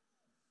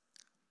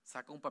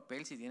 Saca un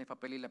papel si tienes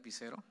papel y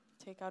lapicero,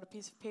 Take out a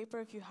piece of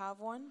paper if you have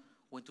one,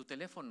 o en tu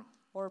teléfono.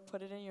 or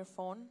put it in your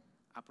phone.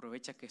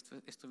 Aprovecha que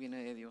esto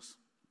viene de Dios.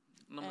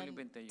 No me lo And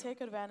inventé yo.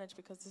 take advantage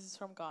because this is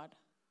from God.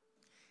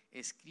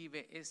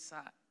 Escribe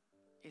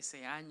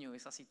ese año,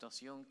 esa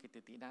situación que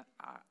te tiene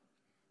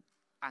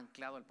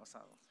anclado al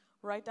pasado,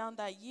 Write down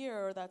that year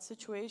or that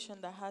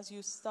situation that has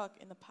you stuck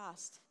in the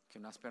past, que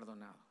no has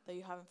perdonado. that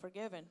you haven't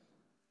forgiven,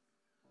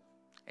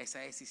 Esa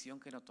decisión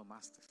que no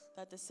tomaste,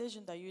 that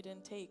decision that you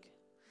didn't take,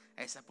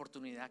 esa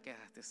oportunidad que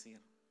dejaste ir.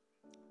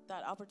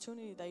 that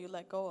opportunity that you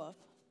let go of.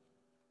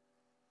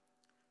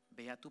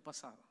 Ve a tu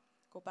pasado.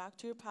 Go back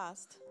to your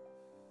past.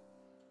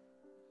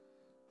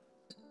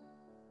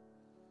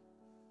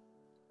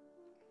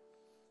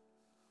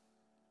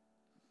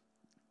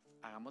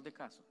 Hagamos de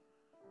caso.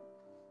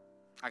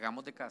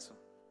 Hagamos de caso.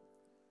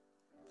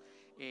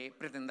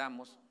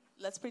 Pretendamos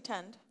Let's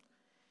pretend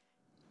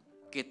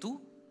que tú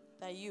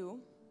that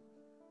you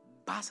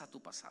vas a tu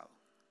pasado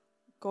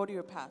go to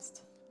your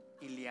past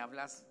y le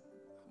hablas,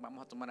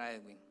 vamos a tomar a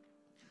Edwin,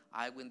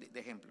 a Edwin de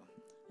ejemplo.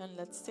 And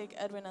let's take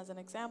Edwin as an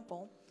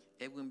example.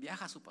 Edwin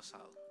viaja a su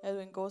pasado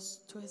Edwin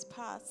goes to his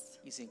past,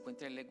 y se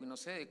encuentra el Edwin, no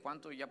sé de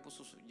cuánto ya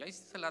puso, ya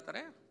hiciste la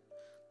tarea.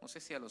 No sé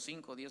si a los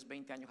 5, 10,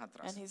 20 años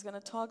atrás. and he's going to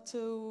talk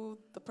to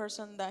the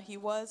person that he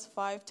was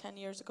 5, 10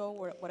 years ago,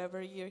 or whatever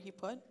year he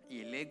put. Y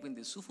el Edwin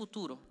de su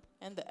futuro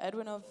And the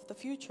Edwin of the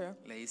future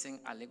le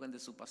dicen al Edwin de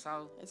su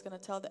pasado, is going to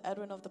tell the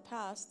Edwin of the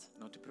past,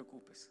 no te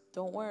preocupes,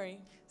 don't worry,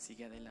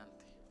 sigue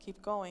adelante,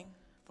 keep going,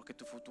 porque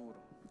tu futuro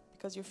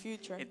because your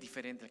future es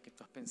diferente al que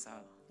tú has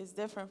pensado. is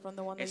different from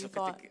the one that you Eso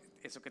thought.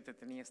 eso que te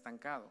tenía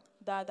estancado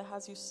That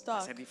has you va a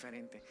stuck ser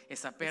diferente.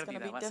 Esa is going to pérdida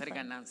be va a ser different.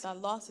 ganancia. That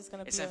loss is going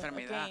to be Esa a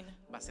enfermedad gain.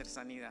 va a ser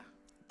sanidad.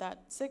 That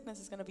sickness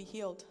is going to be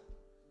healed.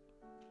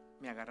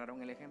 ¿Me agarraron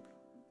el ejemplo?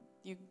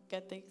 You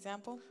get the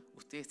example?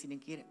 Ustedes tienen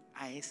que ir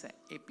a ese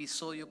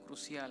episodio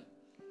crucial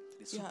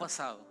de su Yeah.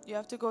 pasado You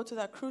have to go to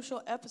that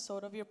crucial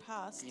episode of your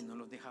past y no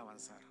los deja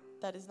avanzar.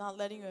 that is not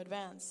letting you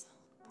advance.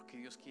 Porque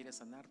Dios quiere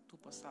sanar tu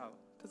pasado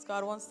Because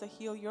God wants to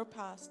heal your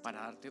past para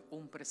darte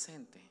un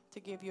presente. to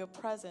give you a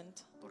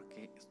present.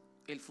 Porque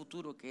el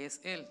futuro que es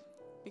Él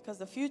Because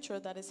the future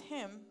that is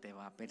Him te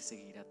va a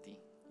perseguir a ti.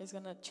 is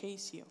going to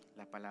chase you.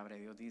 La palabra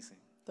de Dios dice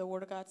The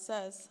Word of God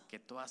says que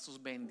todas sus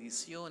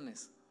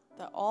bendiciones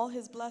that all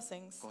His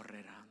blessings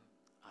correrán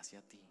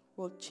hacia ti.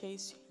 will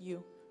chase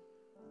you.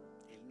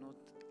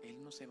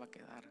 Él no se va a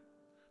quedar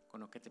con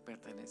lo que te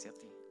pertenece a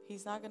ti.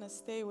 He's not going to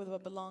stay with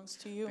what belongs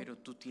to you. Pero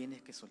tú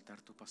tienes que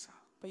soltar tu pasado.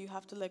 But you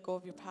have to let go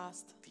of your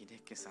past.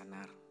 Tienes que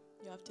sanar.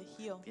 You have to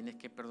heal. Tienes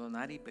que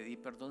perdonar y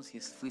pedir perdón si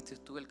fuiste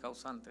tú el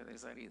causante de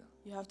esa herida.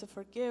 You have to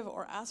forgive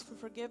or ask for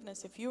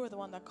forgiveness if you were the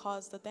one that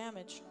caused the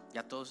damage.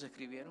 ¿Ya todos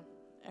escribieron?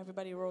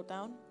 Everybody wrote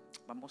down.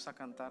 Vamos a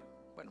cantar.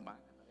 Bueno, van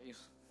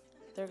ellos.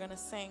 They're going to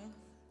sing.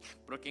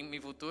 Porque en mi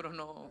futuro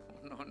no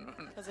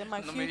Because in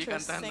my me vi future,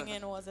 cantando.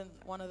 singing wasn't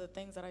one of the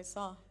things that I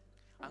saw.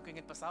 Aunque en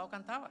el pasado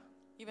cantaba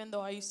Even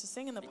though I used to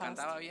sing in the y past.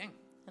 cantaba bien.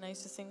 And I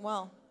used to sing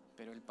well.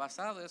 Pero el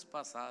pasado es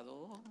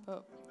pasado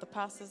But the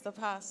past is the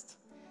past.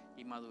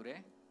 y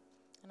maduré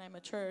And I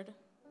matured.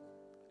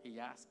 y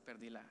ya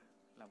perdí la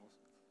voz.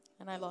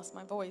 And I lost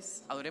my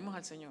voice. Adoremos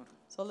al Señor.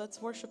 So let's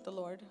worship the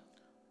Lord.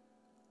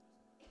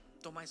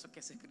 Toma eso que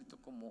has escrito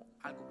como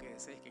algo que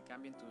desees que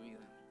cambie en tu vida.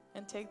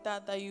 And take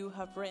that you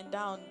have written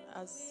down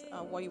as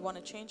what you want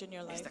to change in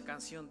your life. Esta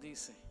canción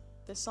dice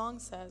The song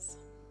says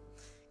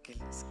que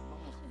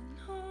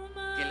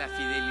la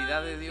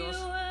fidelidad de Dios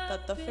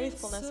that the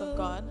faithfulness of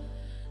God,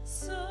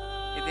 es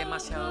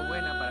demasiado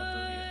buena para tu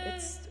vida.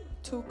 it's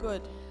too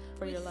good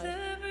for your life.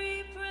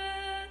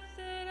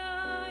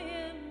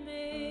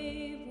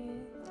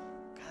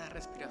 Cada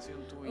respiración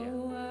tuya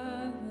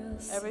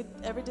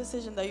Every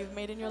decision that you've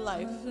made in your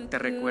life te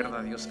recuerda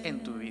a Dios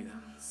en tu vida.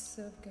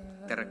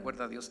 Te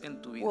recuerda a Dios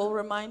en tu vida. will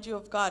remind you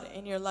of God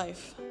in your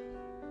life.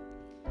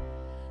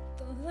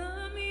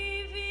 Toda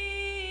mi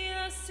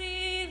vida ha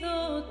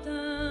sido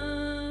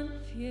tan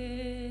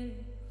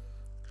fiel.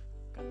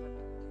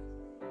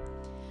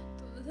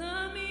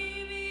 Toda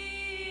mi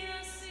vida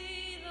ha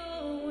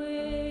sido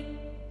buena.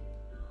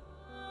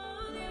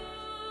 Oh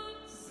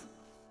Dios,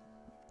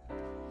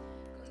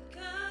 con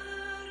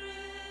cada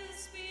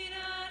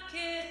respirar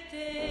que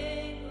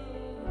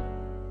tengo,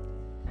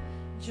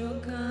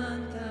 yo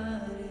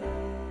cantaré.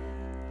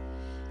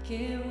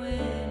 Qué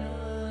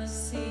bueno ha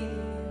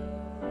sido.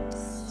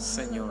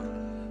 Señor,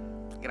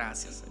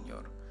 gracias,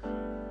 Señor.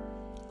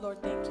 Lord,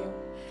 thank you.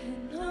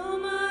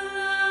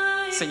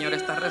 Señor,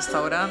 estás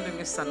restaurando en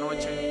esta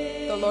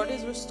noche The Lord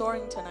is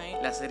restoring tonight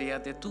las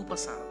heridas de tu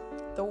pasado.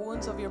 the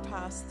wounds of your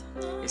past,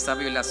 Esa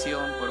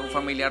violación por un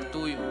familiar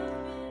tuyo,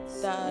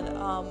 that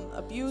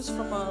abuse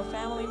from a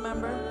family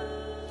member,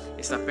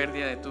 esa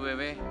pérdida de tu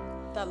bebé,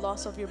 that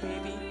loss of your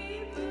baby,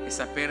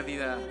 esa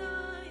pérdida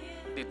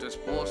de tu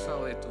esposa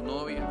o de tu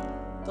novia,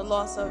 the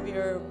loss of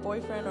your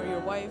boyfriend or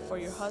your wife or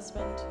your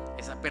husband,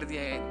 esa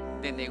pérdida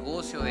de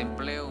negocio, de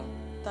empleo,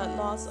 that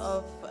loss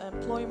of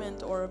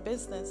employment or a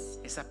business,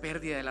 esa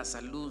pérdida de la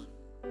salud.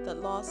 that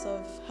loss of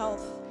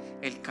health.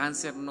 El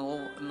cáncer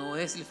no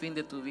es el fin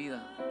de tu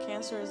vida.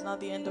 Cancer is not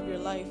the end of your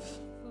life.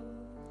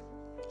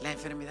 La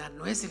enfermedad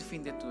no es el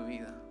fin de tu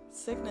vida.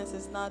 Sickness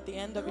is not the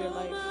end of your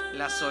life.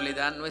 La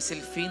soledad no es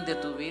el fin de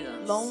tu vida.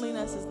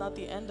 Loneliness is not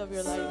the end of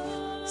your life.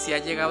 Si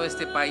has llegado a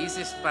este país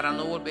es para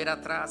no volver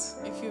atrás.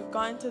 If you've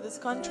gone to this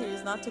country,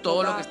 it's not to Todos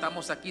go los que back.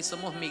 estamos aquí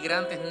somos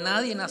migrantes.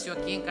 Nadie nació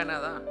aquí en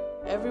Canadá.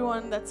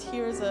 Everyone that's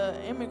here is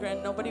an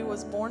immigrant. Nobody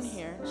was born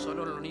here.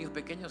 Solo los niños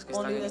pequeños que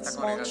están Only en the esta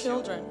small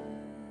congregación. children.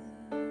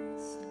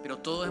 Pero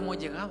todos hemos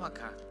llegado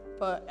acá.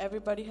 But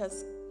everybody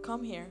has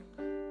come here.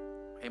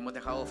 Hemos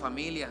dejado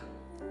familia,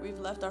 We've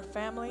left our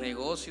family,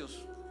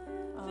 negocios.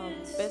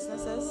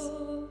 businesses.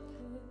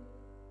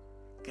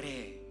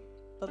 Cree.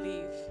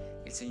 Believe.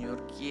 El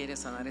Señor quiere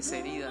sanar esa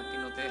herida que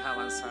no te deja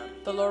avanzar.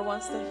 The Lord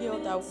wants to heal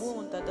that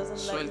wound that doesn't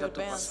let you Suelta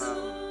tu advance.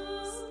 pasado.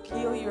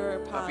 Heal your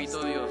past.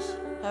 Papito Dios,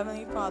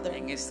 Heavenly Father,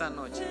 en esta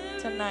noche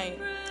tonight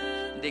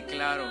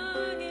declaro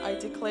I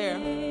declare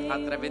a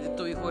través de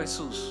tu Hijo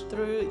Jesús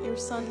through your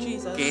Son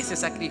Jesus que ese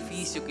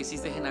sacrificio que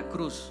hiciste en la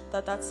cruz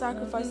that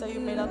sacrifice that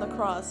you made on the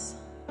cross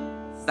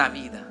da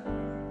vida.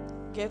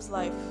 gives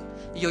life.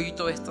 Y hoy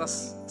todos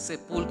estos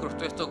sepulcros,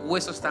 todos estos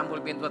huesos están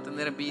volviendo a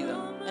tener vida.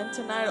 And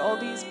tonight all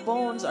these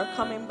bones are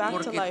coming back to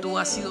Porque life. tú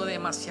has sido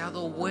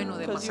demasiado bueno,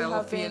 Because you demasiado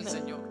have fiel, been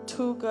Señor.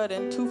 too good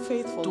and too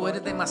faithful, Tú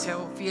eres Lord.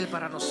 demasiado fiel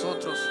para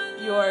nosotros.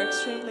 You are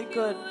extremely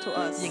good to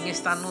us. Y en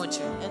esta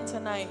noche And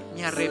tonight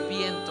me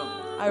arrepiento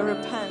I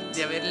repent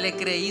de haberle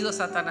creído a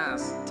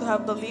Satanás. to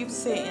have believed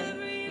Satan.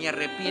 Me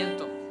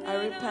arrepiento I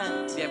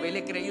repent de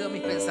haberle creído a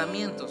mis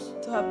pensamientos.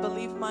 to have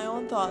believed my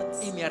own thoughts.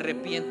 Y me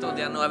arrepiento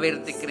de no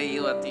haberte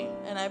creído a ti.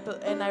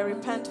 And I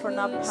repent for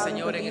not having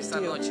Señor, en believed esta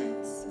you. noche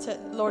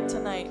Lord,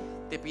 tonight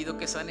te pido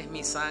que sanes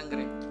mi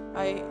sangre.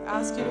 I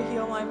ask you to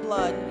heal my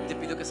blood. Te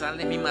pido que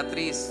sanes mi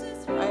matriz.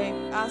 I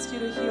ask you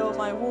to heal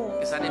my womb,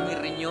 Que sanes mis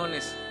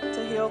riñones.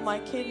 to heal my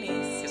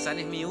kidneys, Que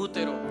sanes mi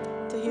útero.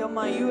 to heal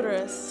my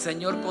uterus.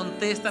 Señor,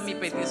 contesta mi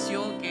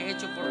petición que he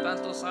hecho por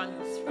tantos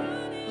años.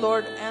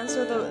 Lord,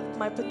 answer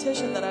my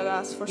petition that I've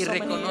asked for Y so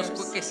many reconozco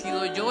years. que he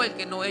sido yo el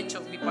que no he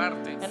hecho mi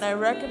parte. And I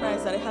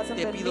recognize that it hasn't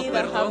Te been pido me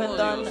that perdón, haven't oh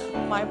done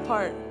Dios. my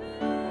part.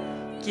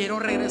 Quiero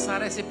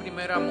regresar a ese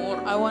primer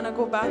amor. I want to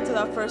go back to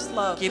that first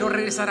love. Quiero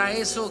regresar a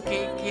eso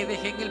que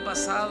dejé en el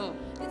pasado.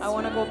 I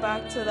want to go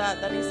back to that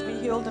needs to be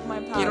healed in my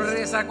Quiero past.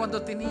 regresar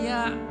cuando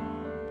tenía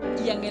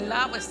y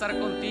anhelaba estar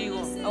contigo.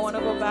 I want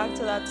to go back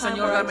to that time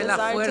Señor, where I dame las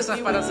desired to fuerzas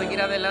be para with seguir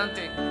you.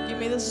 adelante. Give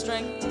me the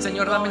strength to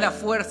Señor, keep dame going. las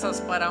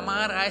fuerzas para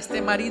amar a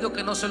este marido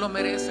que no se lo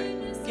merece.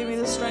 Give me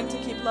the strength to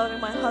keep loving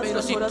my husband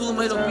Pero si who tú doesn't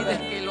me lo deserve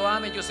pides it. que lo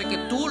ame, yo sé que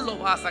tú lo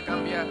vas a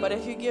cambiar. But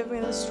if you give me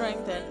the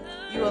strength and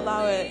you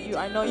allow it,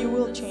 I know you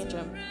will change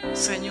him.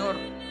 Señor,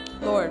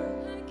 Lord,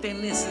 te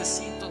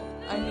necesito.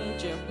 I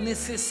need you.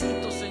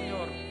 Necesito,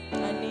 Señor.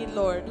 I need,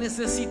 Lord.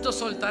 Necesito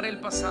soltar el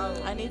pasado.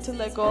 I need to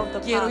let go of the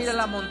Quiero ir a past.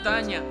 la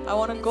montaña. I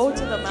want to go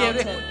to the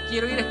mountain.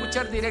 Quiero ir a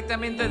escuchar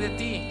directamente de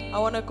ti. I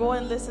want to go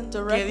and listen Que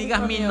directly digas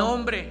from mi you.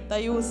 nombre.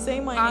 That you will say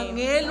my name.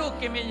 Anhelo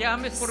que me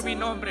llames por mi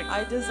nombre.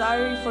 I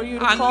desire for you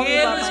to call me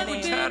Anhelo by my name.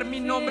 escuchar mi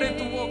nombre en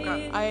tu boca.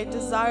 I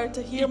desire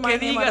to hear Y my que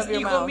name out digas, of your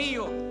hijo mouth.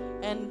 mío,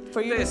 And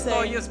for you te to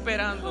estoy say,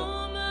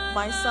 esperando.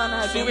 my son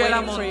has been Sube a la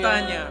waiting for you.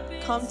 montaña.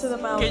 Come to the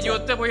Que mountain.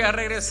 yo te voy a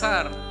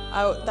regresar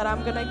That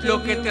I'm going to lo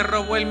give que you te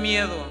robó el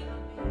miedo.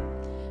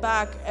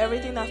 back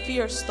everything that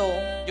fear stole.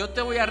 Yo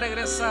te voy a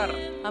regresar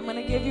I'm going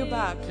to give you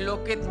back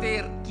lo que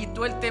te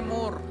quitó el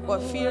temor.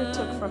 what fear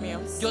took from you.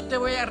 Yo te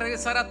voy a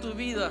regresar a tu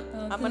vida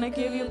I'm going to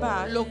give you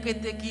back lo que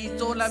te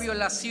quitó la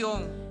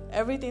violación,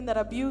 everything that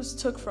abuse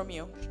took from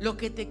you. lo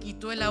que te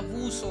quitó el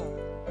abuso.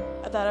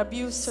 That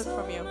abuse took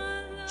from you.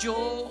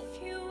 Yo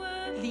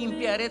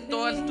limpiaré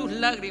todas tus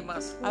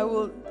lágrimas. I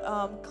will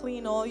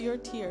clean all your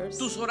tears.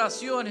 Tus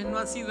oraciones no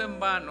han sido en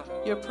vano.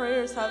 Your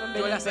prayers haven't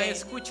been Yo in las he vain.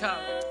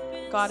 escuchado.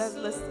 God has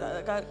listened.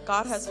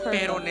 God has heard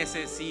Pero them.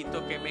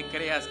 necesito que me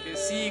creas que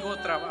sigo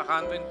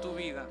trabajando en tu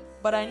vida.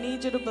 But I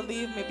need you to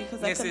believe me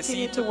because I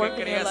continue to Necesito que work in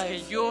your creas que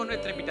life. yo no he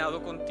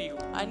terminado contigo.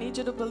 I need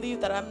you to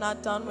believe that I'm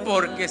not done with you.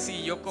 Porque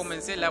si yo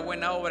comencé la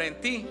buena obra en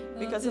ti,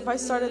 Because if I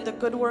started the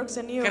good works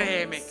in you,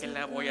 créeme que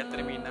la voy a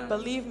terminar.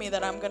 believe me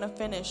that I'm going to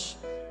finish.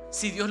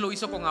 Si Dios lo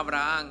hizo con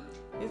Abraham,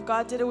 If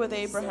God did it with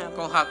Abraham,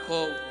 con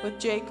Jacob, with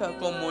Jacob,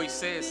 con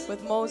Moisés,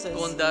 with Moses,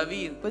 con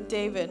David, with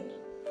David,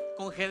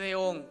 con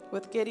Gedeón,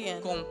 with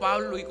Gideon, con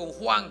Pablo y con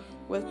Juan,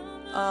 with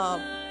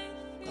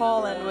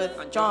Paul and with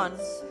John.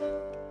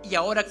 y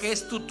ahora que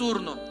es tu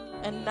turno,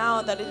 And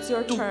now that it's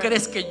your ¿tú turn,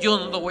 crees que yo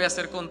no lo voy a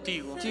hacer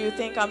contigo? do you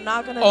think I'm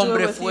not going to do it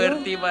Hombre with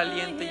fuerte you? y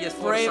valiente y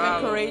Brave and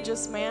esforzado,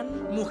 courageous man,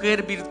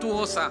 mujer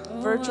virtuosa,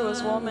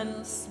 virtuous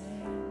woman.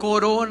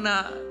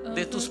 corona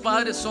de tus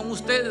padres son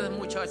ustedes,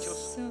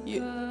 muchachos.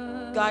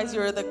 Guys,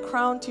 you're the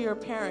crown to your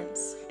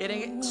parents.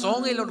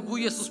 Son el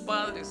orgullo de sus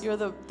padres. You're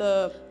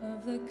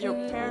your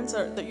parents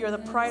you're the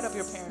pride of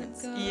your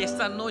parents. Y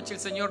esta noche el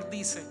Señor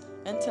dice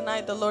And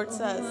tonight the Lord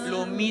says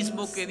lo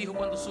mismo que dijo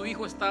cuando su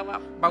hijo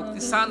estaba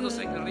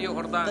bautizándose en el río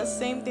Jordán. the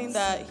same thing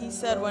that he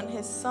said when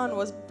his son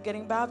was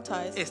getting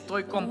baptized.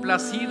 Estoy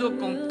complacido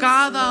con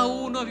cada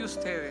uno de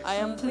ustedes I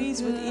am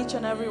pleased with each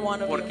and every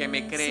one of porque you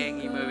me creen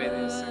y me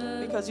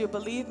obedecen. because you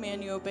believe me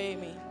and you obey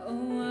me.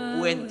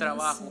 Buen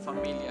trabajo,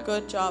 familia.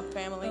 Good job,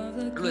 family.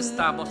 Lo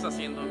estamos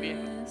haciendo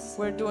bien.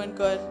 We're doing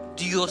good.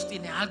 Dios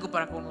tiene algo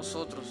para con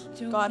nosotros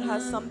God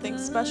has something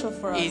special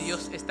for us. y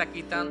Dios está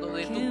quitando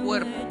de tu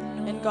cuerpo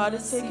And God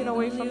is taking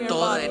away from your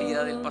toda body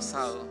herida del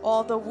pasado.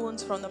 all the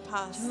wounds from the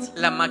past.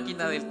 La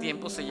máquina del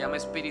tiempo se llama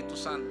Espíritu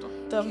Santo.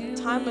 The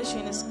time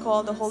machine is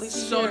called the Holy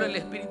Solo el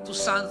Spirit. Espíritu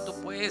Santo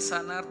puede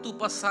sanar tu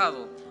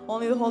pasado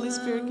Only the Holy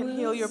Spirit can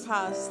heal your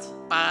past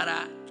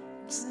para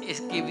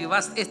que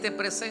vivas este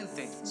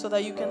presente so that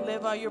you can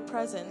live out your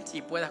present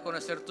y puedas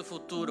conocer tu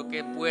futuro,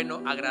 que es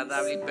bueno,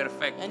 agradable y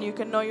perfecto. and you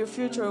can know your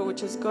future,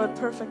 which is good,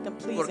 perfect, and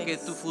Porque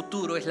pleasing. tu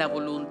futuro es la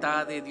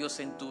voluntad de Dios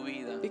en tu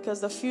vida. Because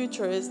the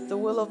future is the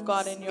will of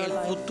God in your El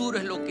life. futuro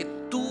es lo que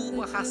tú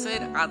vas a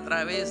hacer a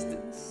través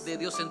de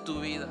Dios en tu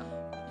vida.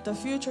 The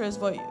future is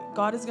what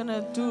God is going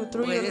to do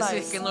through your Puede ser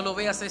life. que no lo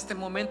veas este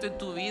momento en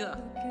tu vida.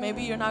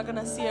 Maybe you're not going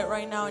to see it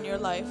right now in your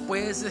life.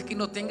 Puede ser que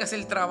no tengas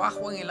el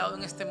trabajo anhelado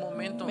en este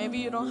momento. Maybe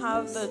you don't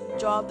have the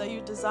job that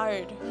you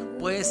desired.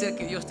 Puede ser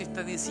que Dios te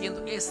está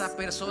diciendo, esa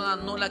persona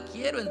no la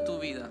quiero en tu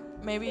vida.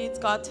 Maybe it's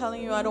God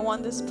telling you, I don't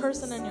want this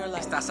person in your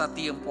life. Estás a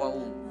tiempo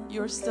aún.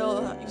 You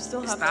still have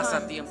Estás a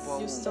time. tiempo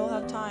aún. You still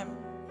have time.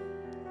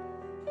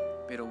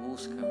 Pero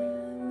búscame.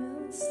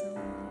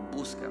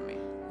 Búscame.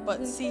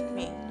 But seek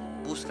me.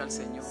 Busca al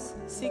Señor.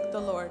 Seek the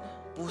Lord.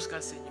 Busca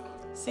al Señor.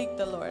 Seek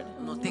the Lord.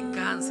 No te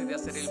canses de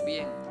hacer el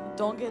bien.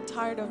 Don't get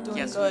tired of Que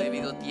doing a su good,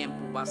 debido tiempo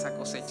vas a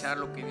cosechar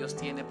lo que Dios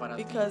tiene para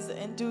ti. because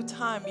in due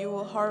time you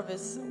will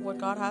harvest what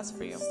God has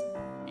for you.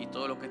 Y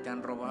todo lo que te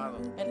han robado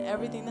And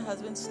everything that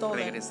has been stolen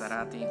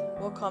regresará a ti.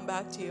 will come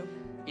back to you.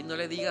 Y no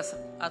le digas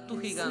a tu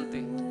gigante,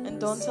 And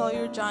don't tell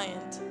your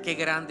giant qué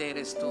grande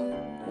eres tú.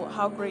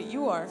 how great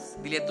you are.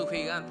 Dile a tu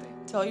gigante,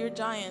 Tell your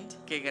giant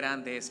qué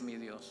grande es mi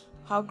Dios.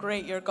 how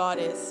great your God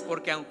is.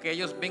 Porque aunque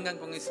ellos vengan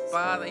con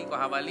espada y con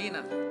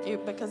jabalina,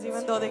 Because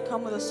even though they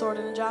come with a sword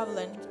and a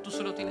javelin, tú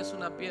solo tienes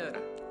una piedra.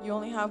 you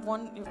only have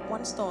one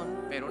stone.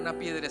 Pero una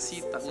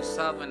piedrecita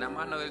usada en la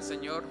mano del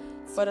Señor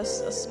But a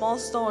small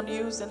stone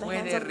used in the puede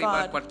hands of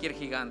derribar God cualquier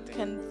gigante.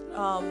 can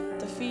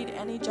defeat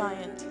any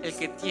giant. El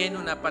que tiene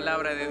una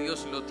palabra de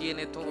Dios lo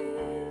tiene todo.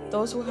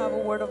 Those who have a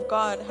word of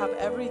God have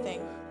everything.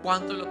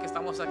 ¿Cuántos de los que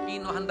estamos aquí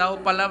nos han dado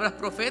palabras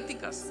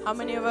proféticas? How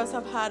many of us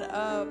have had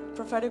a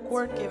prophetic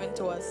word given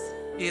to us?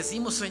 Y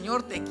decimos,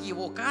 Señor, te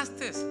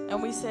equivocaste.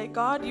 And we say,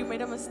 God, you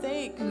made a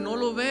mistake. No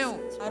lo veo.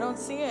 I don't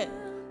see it,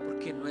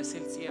 Porque no es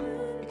el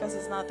tiempo. because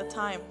it's not the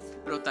time.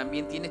 Pero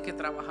también tienes que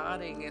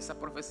trabajar en esa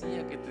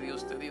profecía que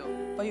Dios te dio.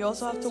 But you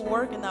also have to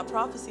work in that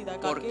prophecy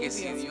that God Porque gave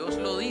si you. Dios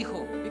lo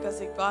dijo,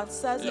 Because if God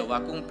says lo it, va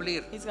a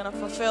cumplir. He's going to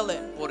fulfill it.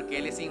 Porque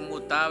Él es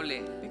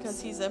inmutable.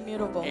 Because He's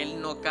immutable. Él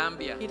no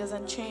cambia. He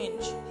doesn't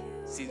change.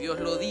 Si Dios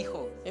lo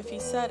dijo, If He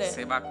said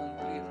se it, va a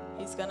cumplir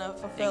He's going to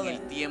fulfill en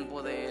it el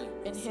tiempo de Él.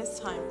 in His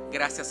time.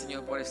 Gracias,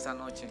 Señor, por esta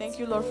noche. Thank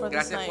you, Lord, for this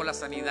Gracias night. por la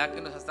sanidad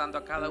que nos estás dando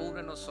a cada uno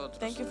de nosotros.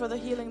 Thank you for the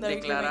healing that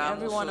you're giving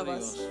every Declaramos, one oh of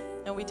us. Dios,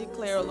 And we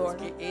declare, Lord,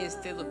 que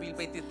este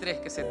 2023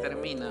 que se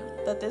termina,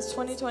 that this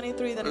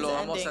 2023 that is lo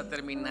vamos a ending,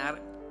 terminar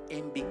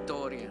en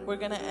victoria. we're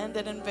going to end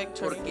it in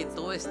victory. Porque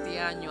todo este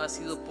año ha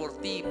sido por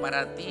ti,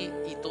 para ti,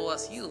 y todo ha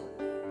sido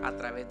a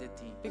través de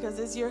ti. Because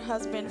this year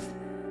has been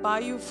by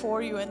you,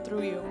 for you, and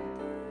through you.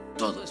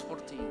 Todo es por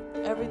ti.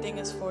 Everything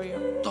is for you.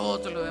 Todo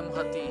te lo debemos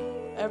a ti.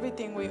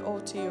 Everything we owe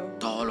to you.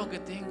 Todo lo que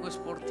tengo es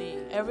por ti.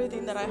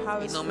 Everything that I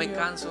have Y is no for me you.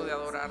 canso de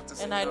adorarte,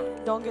 And I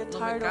Señor. don't get No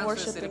me tired of canso de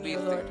worshiping you,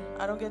 servirte. Lord.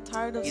 I don't get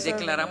tired of Y serving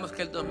declaramos you.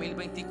 que el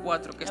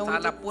 2024 que And está we a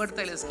la de-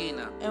 puerta de la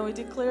esquina, And we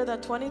declare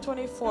that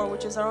 2024,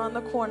 which is around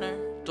the corner,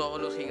 todos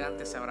los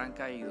gigantes se habrán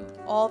caído.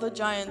 all the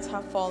giants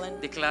have fallen.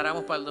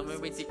 Declaramos para el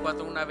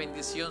 2024 una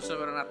bendición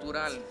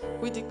sobrenatural.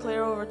 We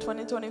declare over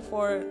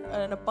 2024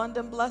 an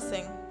abundant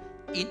blessing.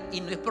 Y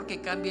no es porque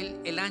cambie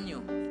el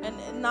año,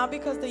 And not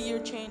because the year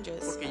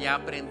changes, porque ya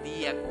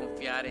aprendí a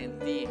confiar en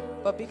ti,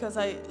 but because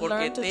I porque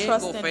learned to tengo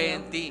trust fe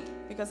in en ti, you.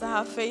 Because I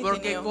have faith in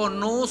porque you.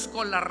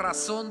 conozco la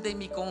razón de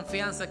mi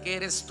confianza que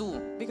eres tú.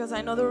 Because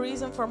I know the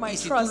reason for my Y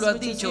si tú trust, lo has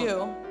which is dicho,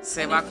 you.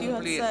 se And va a if you had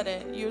cumplir. said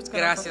it, you're going to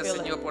Gracias,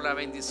 fulfill Señor, it. por la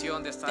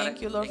bendición de estar Thank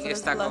you, Lord, en for this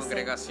esta blessing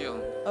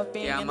congregación. of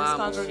being Te in this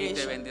amamos y te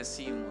congregation.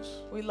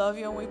 bendecimos. We love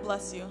you and we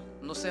bless you.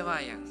 No se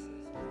vayan.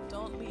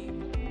 Don't leave.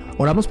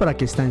 Oramos para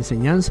que esta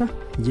enseñanza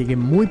llegue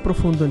muy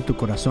profundo en tu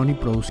corazón y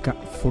produzca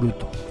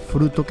fruto,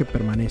 fruto que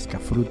permanezca,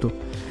 fruto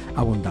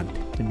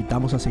abundante. Te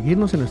invitamos a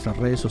seguirnos en nuestras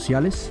redes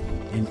sociales,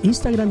 en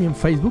Instagram y en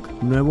Facebook,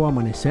 Nuevo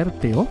Amanecer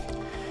TO,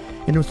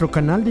 en nuestro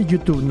canal de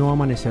YouTube Nuevo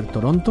Amanecer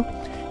Toronto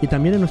y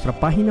también en nuestra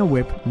página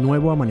web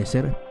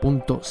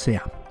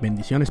nuevoamanecer.ca.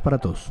 Bendiciones para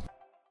todos.